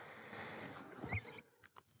from.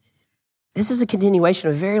 This is a continuation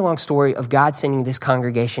of a very long story of God sending this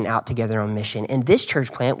congregation out together on mission. And this church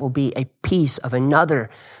plant will be a piece of another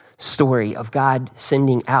story of God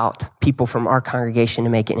sending out people from our congregation to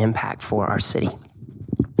make an impact for our city.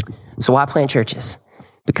 So why plant churches?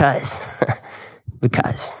 Because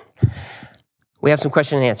we have some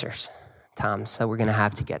question and answers times that we're going to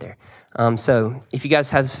have together. So if you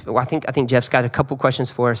guys have, I think Jeff's got a couple questions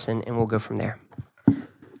for us and we'll go from there.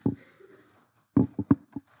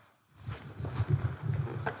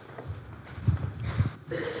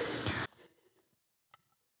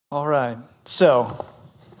 All right, so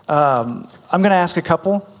I'm going to ask a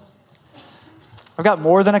couple. I've got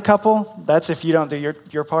more than a couple. That's if you don't do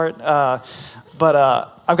your part. But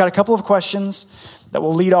I've got a couple of questions that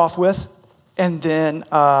we'll lead off with, and then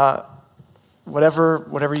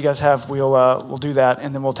whatever you guys have, we'll do that,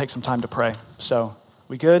 and then we'll take some time to pray. So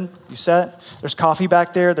we good? You set? There's coffee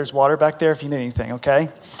back there. There's water back there if you need anything, okay?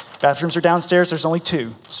 Bathrooms are downstairs. There's only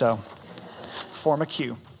 2, so form a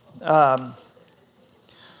queue.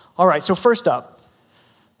 All right, so first up,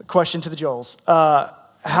 the question to the Joels.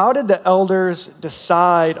 How did the elders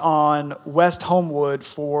decide on West Homewood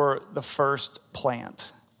for the first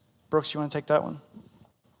plant? Brooks, you want to take that one?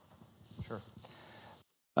 Sure.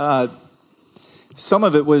 Some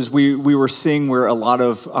of it was we were seeing where a lot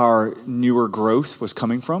of our newer growth was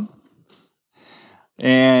coming from.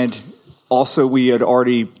 And also we had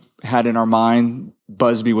already had in our mind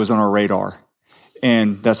Busby was on our radar.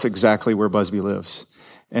 And that's exactly where Busby lives.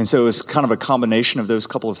 And so it was kind of a combination of those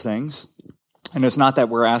couple of things. And it's not that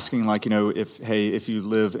we're asking if you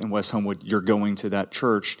live in West Homewood, you're going to that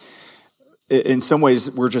church. In some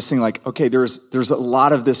ways, we're just saying okay, there's a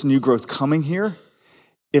lot of this new growth coming here.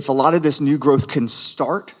 If a lot of this new growth can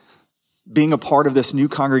start being a part of this new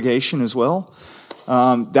congregation as well,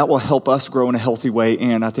 that will help us grow in a healthy way,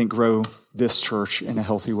 and I think grow this church in a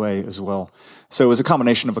healthy way as well. So it was a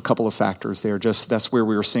combination of a couple of factors there. Just that's where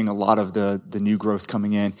we were seeing a lot of the new growth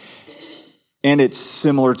coming in. And it's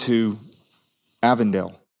similar to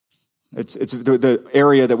Avondale. It's the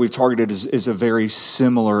area that we've targeted is a very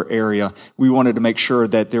similar area. We wanted to make sure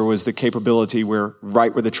that there was the capability where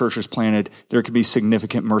right where the church is planted, there could be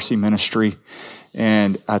significant mercy ministry.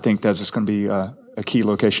 And I think that's just going to be a key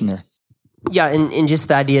location there. Yeah, and just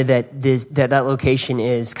the idea that that location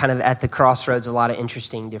is kind of at the crossroads of a lot of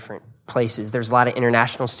interesting different places. There's a lot of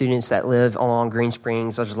international students that live along Green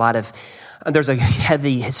Springs. There's a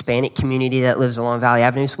heavy Hispanic community that lives along Valley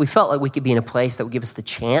Avenue. So we felt like we could be in a place that would give us the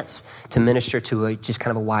chance to minister to just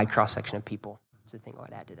kind of a wide cross-section of people. That's the thing I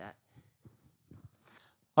would add to that.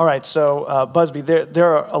 All right, so Busby,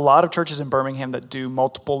 there are a lot of churches in Birmingham that do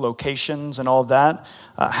multiple locations and all of that.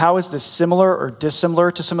 How is this similar or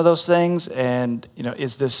dissimilar to some of those things? And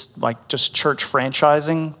is this like just church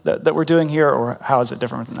franchising that we're doing here, or how is it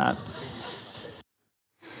different from that?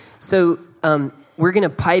 So we're going to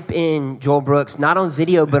pipe in Joel Brooks, not on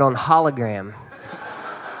video, but on hologram.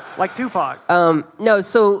 Like Tupac. No,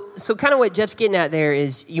 so kind of what Jeff's getting at there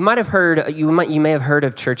is you may have heard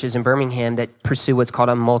of churches in Birmingham that pursue what's called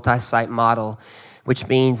a multi-site model, which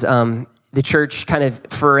means the church kind of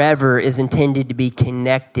forever is intended to be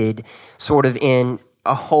connected sort of in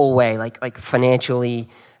a whole way, like financially.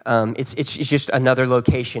 It's just another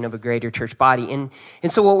location of a greater church body. And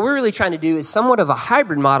so what we're really trying to do is somewhat of a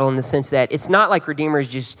hybrid model in the sense that it's not like Redeemer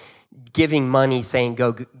is just giving money saying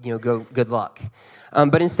go good luck.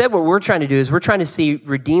 But instead what we're trying to do is we're trying to see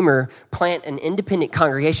Redeemer plant an independent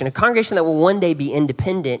congregation, a congregation that will one day be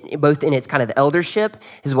independent, both in its kind of eldership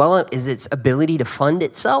as well as its ability to fund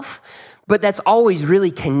itself. But that's always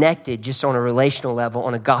really connected just on a relational level,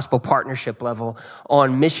 on a gospel partnership level,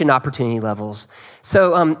 on mission opportunity levels.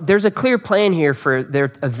 So there's a clear plan here for there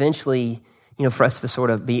eventually, for us to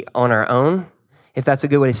sort of be on our own, if that's a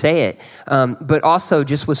good way to say it, but also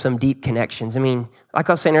just with some deep connections. I mean, like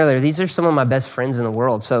I was saying earlier, these are some of my best friends in the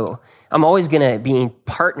world, so I'm always going to be in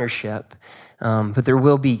partnership, but there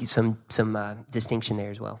will be some distinction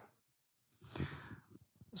there as well.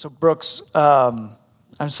 So Brooks, I'm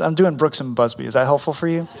doing Brooks and Busby. Is that helpful for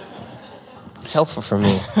you? It's helpful for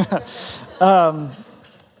me.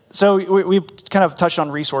 So we've kind of touched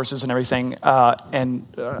on resources and everything, and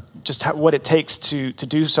just what it takes to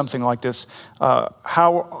do something like this.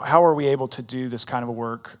 How are we able to do this kind of a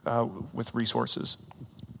work with resources?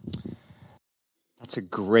 That's a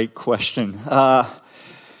great question.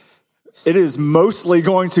 It is mostly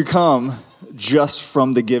going to come just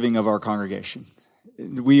from the giving of our congregation.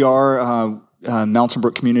 We are Mountain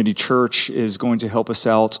Brook Community Church is going to help us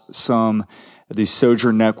out some. The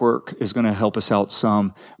Sojourn Network is going to help us out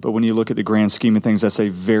some, but when you look at the grand scheme of things, that's a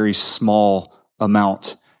very small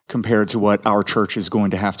amount compared to what our church is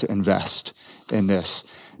going to have to invest in this.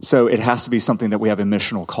 So it has to be something that we have a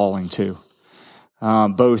missional calling to,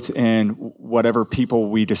 both in whatever people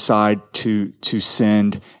we decide to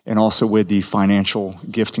send, and also with the financial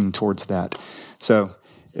gifting towards that. So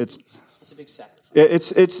it's a big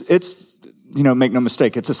sacrifice. It's make no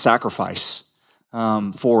mistake, it's a sacrifice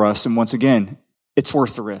for us, and once again, it's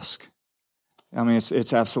worth the risk. I mean,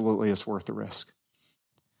 it's absolutely worth the risk.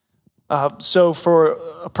 So for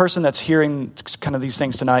a person that's hearing kind of these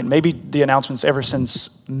things tonight, maybe the announcements ever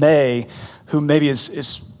since May, who maybe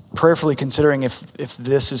is prayerfully considering if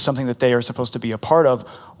this is something that they are supposed to be a part of,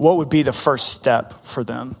 what would be the first step for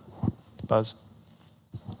them? Buzz?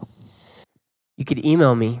 You could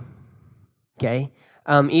email me, okay?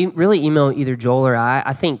 Really email either Joel or I.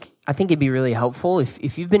 I think it'd be really helpful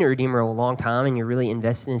if you've been a Redeemer a long time and you're really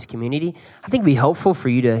invested in this community. I think it'd be helpful for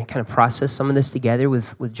you to kind of process some of this together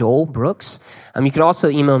with Joel Brooks. You can also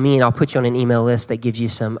email me, and I'll put you on an email list that gives you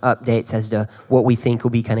some updates as to what we think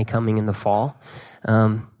will be kind of coming in the fall.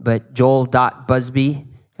 But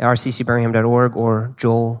joel.busby@rccbirmingham.org or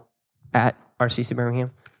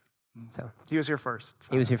joel@rccbirmingham. So he was here first.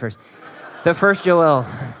 He was here first. The first Joel.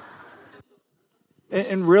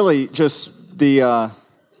 And really, just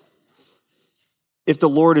if the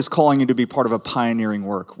Lord is calling you to be part of a pioneering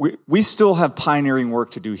work, we still have pioneering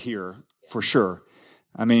work to do here, for sure.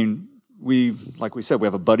 I mean, like we said, we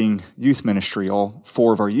have a budding youth ministry, all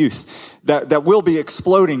 4 of our youth. That will be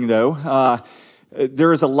exploding, though.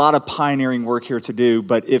 there is a lot of pioneering work here to do,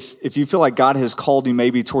 but if you feel like God has called you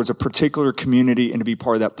maybe towards a particular community and to be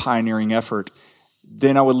part of that pioneering effort,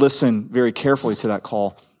 then I would listen very carefully to that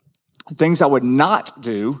call. Things I would not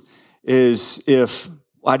do is if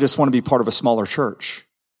I just want to be part of a smaller church.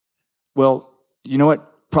 Well, you know what?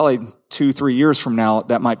 Probably 2-3 years from now,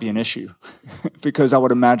 that might be an issue because I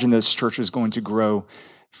would imagine this church is going to grow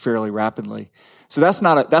fairly rapidly. So that's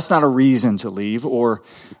not a reason to leave, or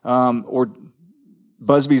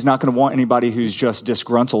Busby's not going to want anybody who's just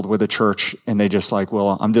disgruntled with a church and they just like,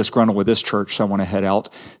 well, I'm disgruntled with this church, so I want to head out.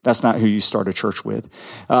 That's not who you start a church with.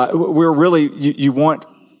 We're really, you want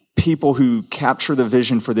people who capture the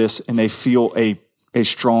vision for this and they feel a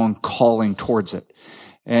strong calling towards it.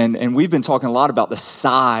 And we've been talking a lot about the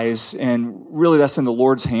size, and really that's in the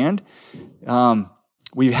Lord's hand.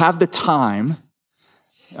 We have the time,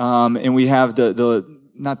 and we have the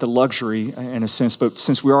not the luxury in a sense, but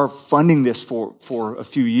since we are funding this for a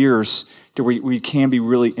few years, we can be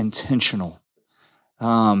really intentional.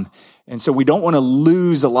 And so we don't want to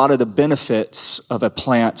lose a lot of the benefits of a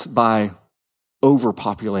plant by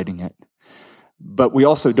overpopulating it. But we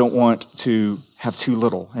also don't want to have too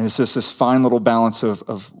little. And it's just this fine little balance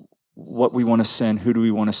of what we want to send, who do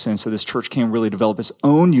we want to send, so this church can really develop its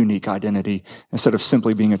own unique identity instead of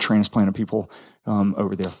simply being a transplant of people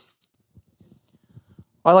over there.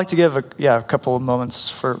 I'd like to give a couple of moments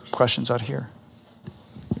for questions out here.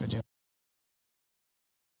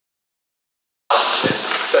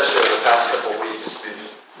 Especially in the past couple of weeks,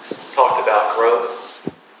 we've talked about growth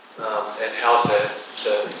and how to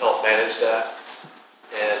help manage that.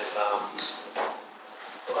 And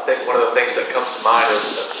I think one of the things that comes to mind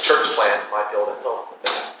is that the church plant might be able to help with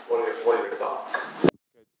that. What are your thoughts?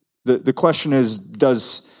 The question is,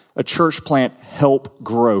 does a church plant help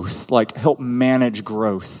growth, like help manage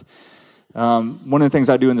growth? One of the things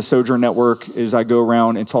I do in the Sojourn Network is I go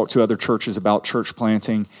around and talk to other churches about church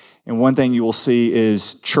planting. And one thing you will see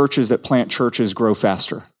is churches that plant churches grow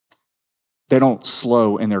faster. They don't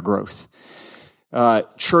slow in their growth.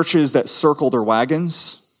 Churches that circle their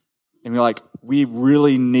wagons and you're like, we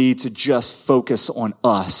really need to just focus on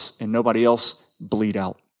us and nobody else, bleed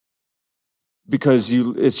out. Because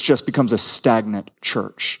it just becomes a stagnant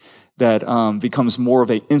church that becomes more of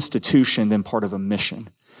an institution than part of a mission.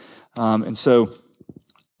 And so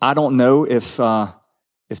I don't know if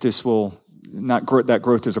this will not grow, that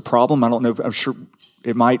growth is a problem. I don't know. I'm sure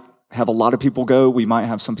it might have a lot of people go. We might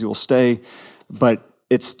have some people stay, but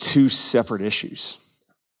it's two separate issues.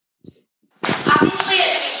 Obviously,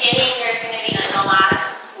 at the beginning, there's going to be like a lot of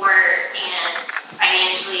support and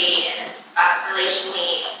financially and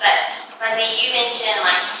relationally. But Leslie, you mentioned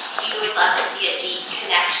like you would love to see a deep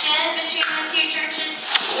connection between the two churches.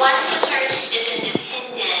 Once the church is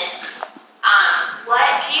independent,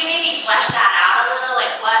 can you maybe flesh that out a little?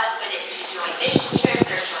 Like, what would it be? Joint mission trips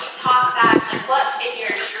or joint talkbacks? Like, what in your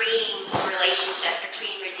dream relationship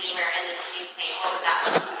between Redeemer and this new plant? What would that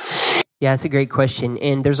look like? Yeah, it's a great question.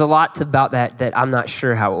 And there's a lot about that I'm not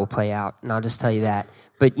sure how it will play out. And I'll just tell you that.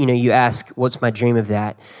 But, you ask, what's my dream of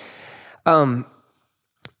that?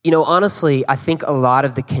 Honestly, I think a lot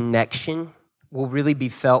of the connection will really be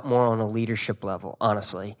felt more on a leadership level,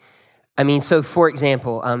 honestly. So for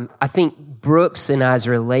example, I think Brooks and I's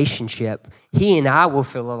relationship, he and I will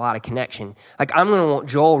feel a lot of connection. Like, I'm going to want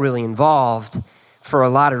Joel really involved for a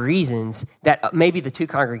lot of reasons that maybe the two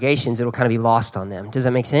congregations, it'll kind of be lost on them. Does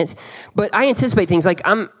that make sense? But I anticipate things like,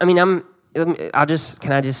 can I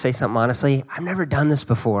just say something honestly? I've never done this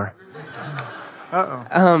before.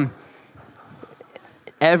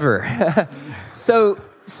 Ever. So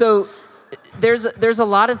there's a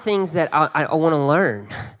lot of things that I want to learn,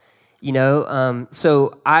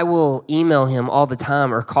 so I will email him all the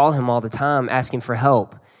time or call him all the time asking for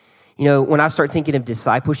help. When I start thinking of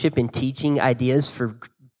discipleship and teaching ideas for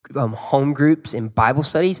home groups and Bible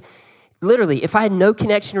studies, literally, if I had no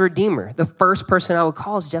connection to Redeemer, the first person I would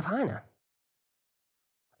call is Jeff Heine.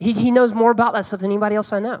 He knows more about that stuff than anybody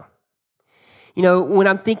else I know. When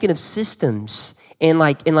I'm thinking of systems and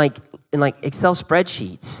like Excel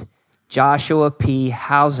spreadsheets, Joshua P.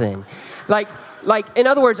 Housen, in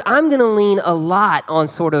other words, I'm going to lean a lot on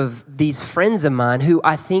sort of these friends of mine who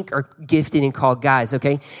I think are gifted and called guys,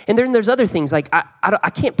 okay? And then there's other things, like I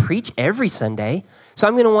can't preach every Sunday, so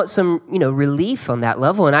I'm going to want some, relief on that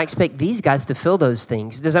level, and I expect these guys to fill those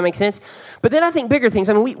things. Does that make sense? But then I think bigger things.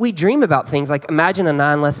 We dream about things, like imagine a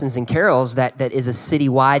 9 Lessons and Carols that is a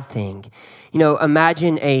citywide thing.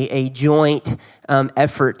 Imagine a joint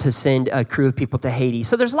effort to send a crew of people to Haiti.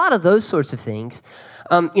 So there's a lot of those sorts of things.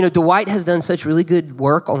 Dwight has done such really good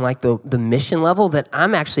work on like the mission level that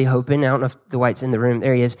I'm actually hoping, I don't know if Dwight's in the room,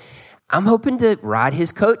 there he is. I'm hoping to ride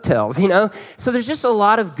his coattails, So there's just a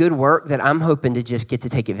lot of good work that I'm hoping to just get to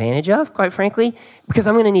take advantage of, quite frankly, because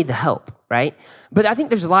I'm going to need the help, right? But I think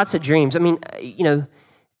there's lots of dreams. I mean,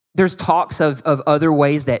 there's talks of other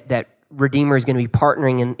ways that Redeemer is going to be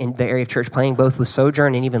partnering in the area of church planting, both with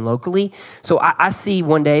Sojourn and even locally. So I see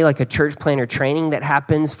one day like a church planter training that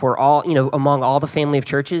happens for all, among all the family of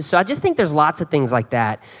churches. So I just think there's lots of things like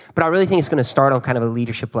that. But I really think it's going to start on kind of a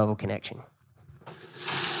leadership level connection.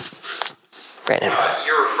 Brandon.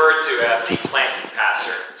 You're referred to as the planting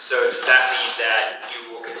pastor. So does that mean that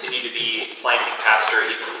you will continue to be planting pastor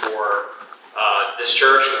even for this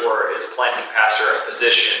church, or is planting pastor a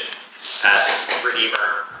position at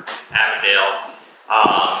Redeemer, Avondale,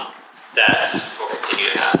 that will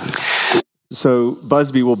continue to have? So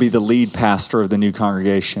Busby will be the lead pastor of the new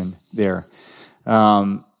congregation there.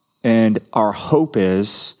 And our hope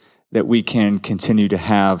is that we can continue to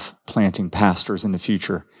have planting pastors in the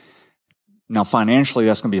future. Now, financially,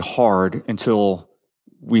 that's going to be hard until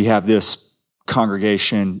we have this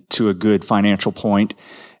congregation to a good financial point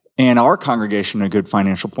and our congregation a good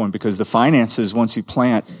financial point, because the finances, once you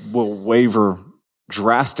plant, will waver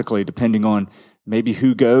drastically depending on maybe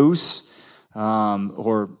who goes,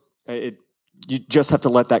 you just have to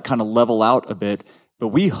let that kind of level out a bit. But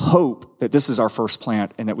we hope that this is our first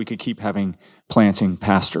plant and that we could keep having planting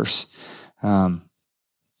pastors.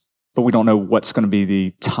 But we don't know what's going to be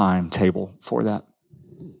the timetable for that.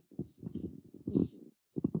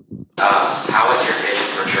 How has your vision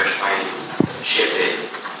for church planting shifted,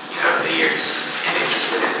 over the years, and maybe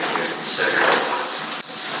specifically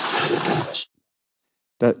That's a good question.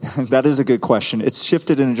 That is a good question. It's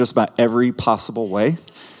shifted in just about every possible way.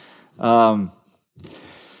 One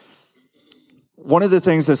of the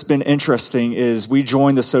things that's been interesting is we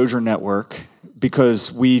joined the Sojourn Network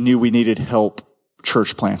because we knew we needed help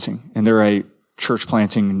church planting, and they're a church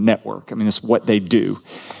planting network. I mean, it's what they do.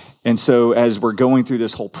 And so as we're going through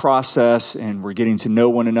this whole process and we're getting to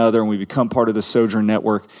know one another and we become part of the Sojourn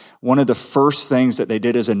Network, one of the first things that they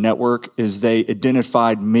did as a network is they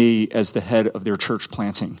identified me as the head of their church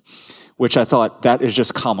planting, which I thought, that is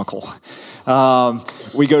just comical.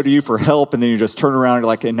 We go to you for help, and then you just turn around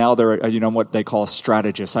and now they're, what they call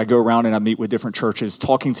strategists. I go around and I meet with different churches,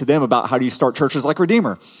 talking to them about how do you start churches like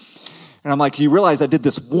Redeemer. And I'm like, you realize I did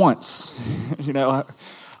this once,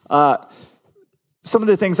 some of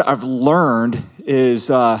the things that I've learned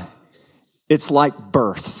is it's like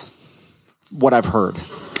birth, what I've heard. So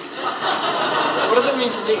what does that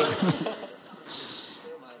mean for me?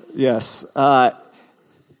 Yes.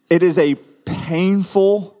 It is a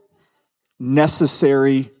painful,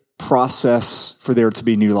 necessary process for there to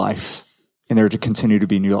be new life and there to continue to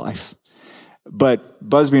be new life. But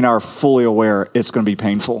Busby and I are fully aware it's going to be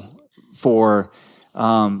painful for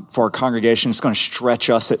our congregation. It's going to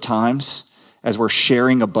stretch us at times as we're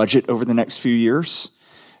sharing a budget over the next few years.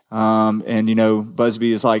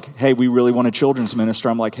 Busby is like, hey, we really want a children's minister.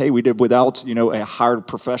 I'm like, hey, we did without, a hired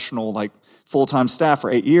professional, like full-time staff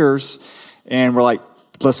for 8 years. And we're like,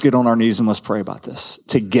 let's get on our knees and let's pray about this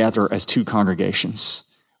together as two congregations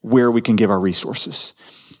where we can give our resources.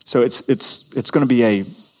 So it's going to be a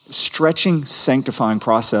stretching, sanctifying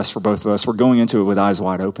process for both of us. We're going into it with eyes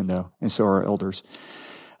wide open, though, and so are our elders.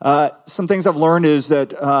 Some things I've learned is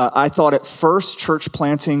that I thought at first church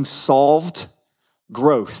planting solved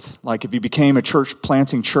growth. Like if you became a church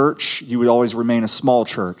planting church, you would always remain a small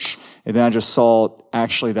church. And then I just saw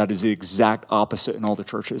actually that is the exact opposite in all the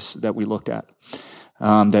churches that we looked at.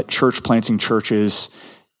 That church planting churches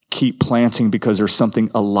keep planting because there's something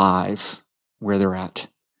alive where they're at.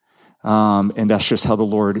 And that's just how the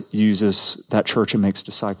Lord uses that church and makes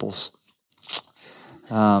disciples.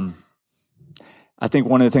 I think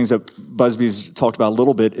one of the things that Busby's talked about a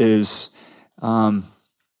little bit is, I'm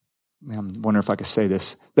wondering if I could say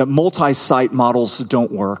this, that multi-site models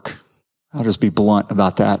don't work. I'll just be blunt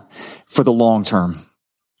about that for the long term.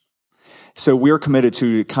 So we're committed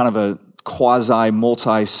to kind of a quasi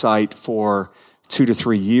multi-site for 2 to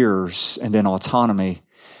 3 years and then autonomy.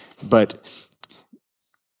 But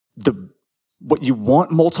what you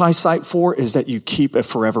want multi-site for is that you keep a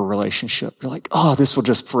forever relationship. You're like, oh, this will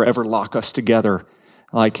just forever lock us together.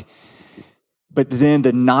 But then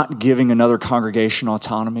the not giving another congregation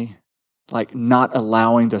autonomy, like not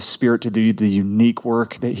allowing the Spirit to do the unique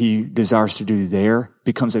work that He desires to do there,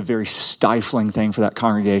 becomes a very stifling thing for that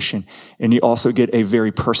congregation. And you also get a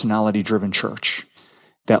very personality-driven church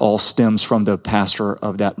that all stems from the pastor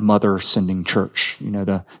of that mother sending church,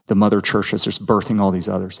 the mother church that's just birthing all these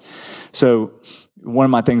others. So one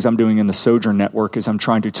of my things I'm doing in the Sojourn Network is I'm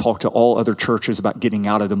trying to talk to all other churches about getting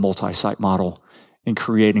out of the multi-site model and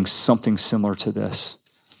creating something similar to this.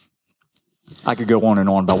 I could go on and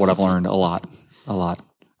on about what I've learned a lot. So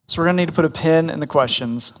we're going to need to put a pin in the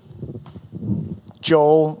questions.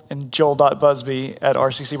 Joel and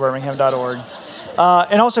joel.busby@rccbirmingham.org.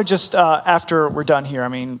 And also just after we're done here,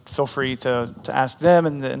 feel free to ask them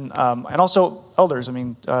and also elders,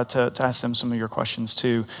 to ask them some of your questions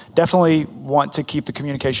too. Definitely want to keep the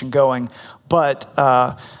communication going. But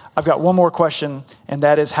I've got one more question, and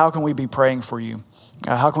that is, how can we be praying for you?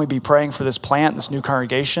 How can we be praying for this plant, this new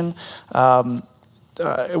congregation? We're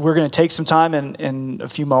going to take some time in a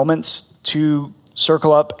few moments to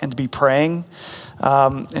circle up and to be praying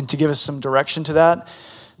and to give us some direction to that.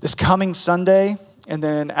 This coming Sunday, and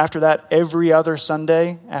then after that, every other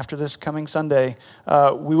Sunday after this coming Sunday,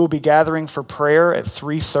 we will be gathering for prayer at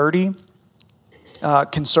 3:30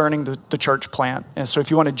 concerning the church plant. And so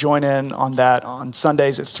if you want to join in on that on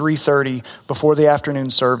Sundays at 3:30 before the afternoon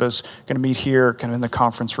service, going to meet here kind of in the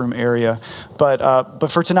conference room area. But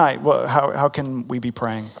for tonight, how can we be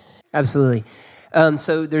praying? Absolutely.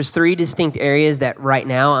 So there's 3 distinct areas that right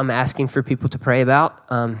now I'm asking for people to pray about.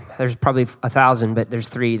 There's probably 1,000, but there's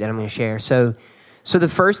 3 that I'm going to share. So the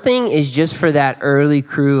first thing is just for that early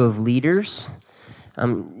crew of leaders.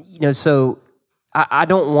 So I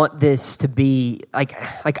don't want this to be like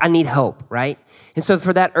I need help, right? And so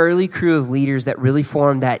for that early crew of leaders that really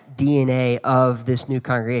form that DNA of this new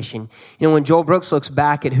congregation, when Joel Brooks looks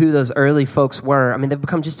back at who those early folks were, they've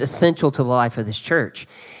become just essential to the life of this church.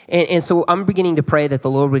 And so I'm beginning to pray that the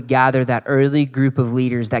Lord would gather that early group of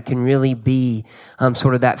leaders that can really be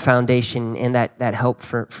sort of that foundation and that help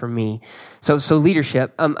for me. So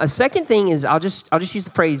leadership. A second thing is I'll just use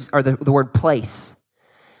the phrase or the word place.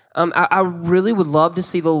 I really would love to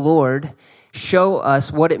see the Lord show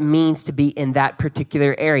us what it means to be in that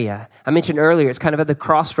particular area. I mentioned earlier, it's kind of at the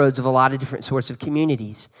crossroads of a lot of different sorts of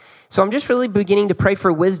communities. So I'm just really beginning to pray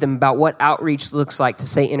for wisdom about what outreach looks like to,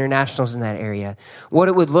 say, internationals in that area. What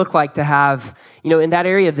it would look like to have, in that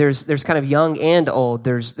area, there's kind of young and old.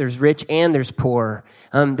 There's rich and there's poor.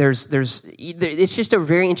 It's just a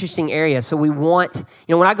very interesting area. So we want,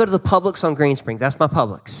 when I go to the Publix on Green Springs, that's my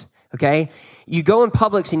Publix. Okay? You go in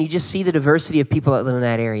Publix and you just see the diversity of people that live in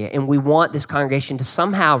that area. And we want this congregation to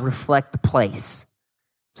somehow reflect the place.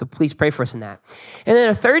 So please pray for us in that. And then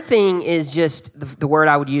a third thing is just, the word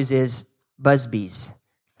I would use is Busbys.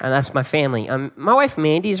 And that's my family. My wife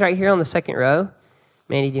Mandy is right here on the second row.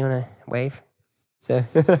 Mandy, do you want to wave? So,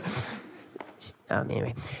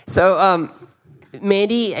 anyway. So,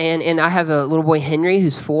 Mandy and I have a little boy Henry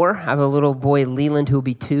who's 4. I have a little boy Leland who will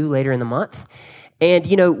be 2 later in the month. And,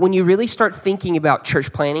 when you really start thinking about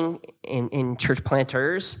church planning and church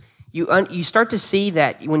planters, you start to see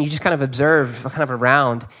that when you just kind of observe kind of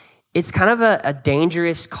around, it's kind of a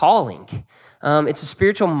dangerous calling. It's a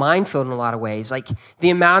spiritual minefield in a lot of ways. Like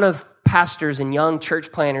the amount of pastors and young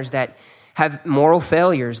church planters that have moral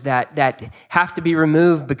failures that have to be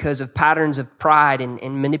removed because of patterns of pride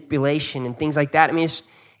and manipulation and things like that.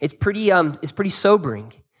 It's pretty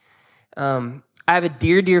sobering. I have a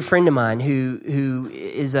dear friend of mine who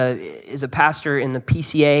is a pastor in the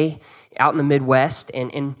PCA out in the Midwest,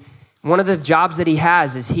 and one of the jobs that he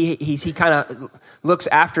has is he kind of looks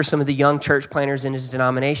after some of the young church planters in his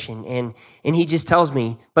denomination, and he just tells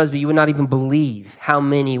me, Busby, you would not even believe how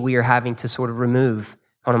many we are having to sort of remove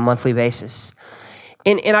on a monthly basis.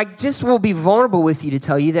 And I just will be vulnerable with you to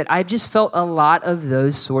tell you that I've just felt a lot of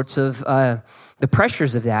those sorts of the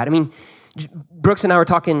pressures of that. Brooks and I were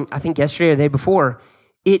talking, I think yesterday or the day before,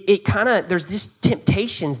 it kind of, there's just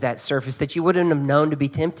temptations that surface that you wouldn't have known to be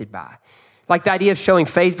tempted by. Like the idea of showing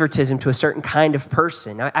favoritism to a certain kind of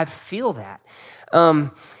person. I feel that.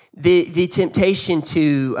 The temptation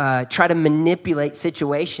to try to manipulate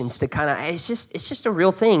situations to kind of, it's just a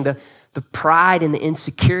real thing. The pride and the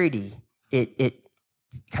insecurity, it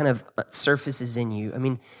kind of surfaces in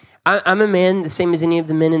you. I'm a man, the same as any of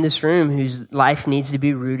the men in this room, whose life needs to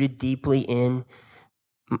be rooted deeply in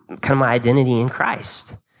kind of my identity in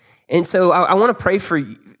Christ. And so I want to pray for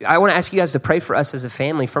you. I want to ask you guys to pray for us as a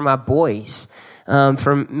family, for my boys,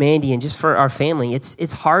 for Mandy, and just for our family.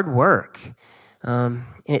 It's hard work. And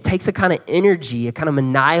it takes a kind of energy, a kind of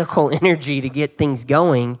maniacal energy to get things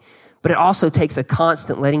going, but it also takes a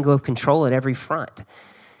constant letting go of control at every front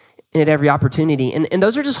and at every opportunity. And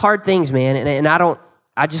those are just hard things, man. And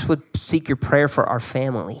I just would seek your prayer for our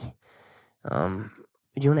family.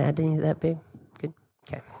 Would you want to add anything to that, Big? Good?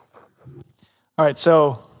 Okay. All right,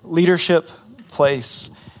 so leadership, place,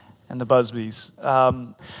 and the Busbys.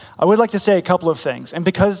 I would like to say a couple of things. And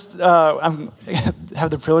because I have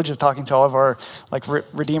the privilege of talking to all of our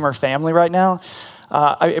Redeemer family right now,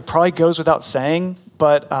 it probably goes without saying,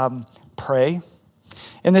 but pray.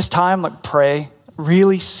 In this time, pray.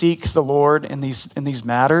 really seek the Lord in these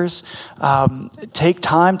matters. Take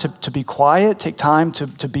time to be quiet. Take time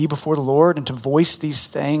to be before the Lord and to voice these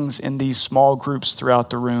things in these small groups throughout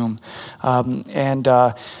the room. And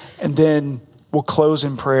then we'll close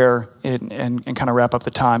in prayer and kind of wrap up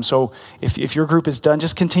the time. So if your group is done,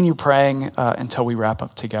 just continue praying until we wrap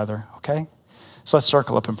up together, okay? So let's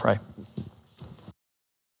circle up and pray.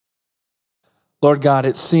 Lord God,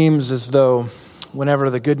 it seems as though whenever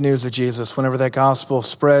the good news of Jesus, whenever that gospel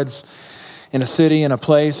spreads in a city, in a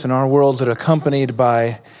place, in our world, that are accompanied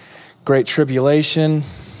by great tribulation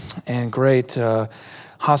and great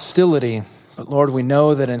hostility. But Lord, we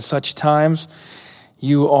know that in such times,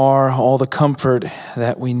 you are all the comfort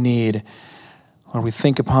that we need. Lord, we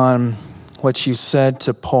think upon what you said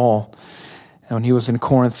to Paul when he was in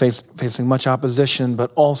Corinth facing much opposition,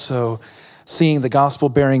 but also seeing the gospel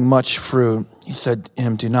bearing much fruit. He said to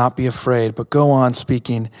him, do not be afraid, but go on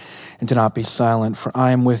speaking and do not be silent, for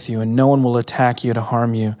I am with you, and no one will attack you to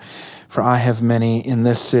harm you, for I have many in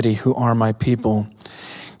this city who are my people.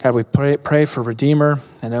 God, we pray for Redeemer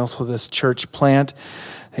and also this church plant,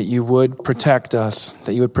 that you would protect us,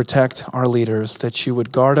 that you would protect our leaders, that you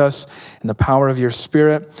would guard us in the power of your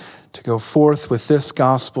Spirit to go forth with this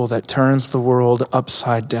gospel that turns the world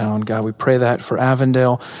upside down. God, we pray that for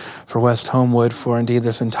Avondale, for West Homewood, for indeed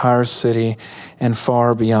this entire city and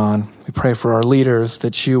far beyond. We pray for our leaders,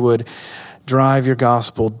 that you would drive your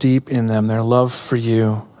gospel deep in them, their love for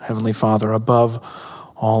you, Heavenly Father, above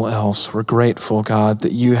all else. We're grateful, God,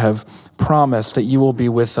 that you have promised that you will be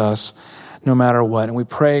with us no matter what. And we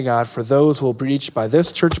pray, God, for those who will be reached by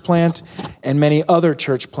this church plant and many other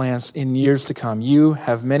church plants in years to come. You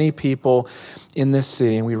have many people in this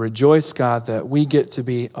city, and we rejoice, God, that we get to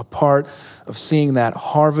be a part of seeing that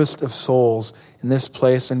harvest of souls in this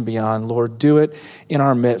place and beyond. Lord, do it in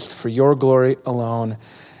our midst for your glory alone.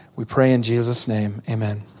 We pray in Jesus' name,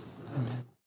 amen.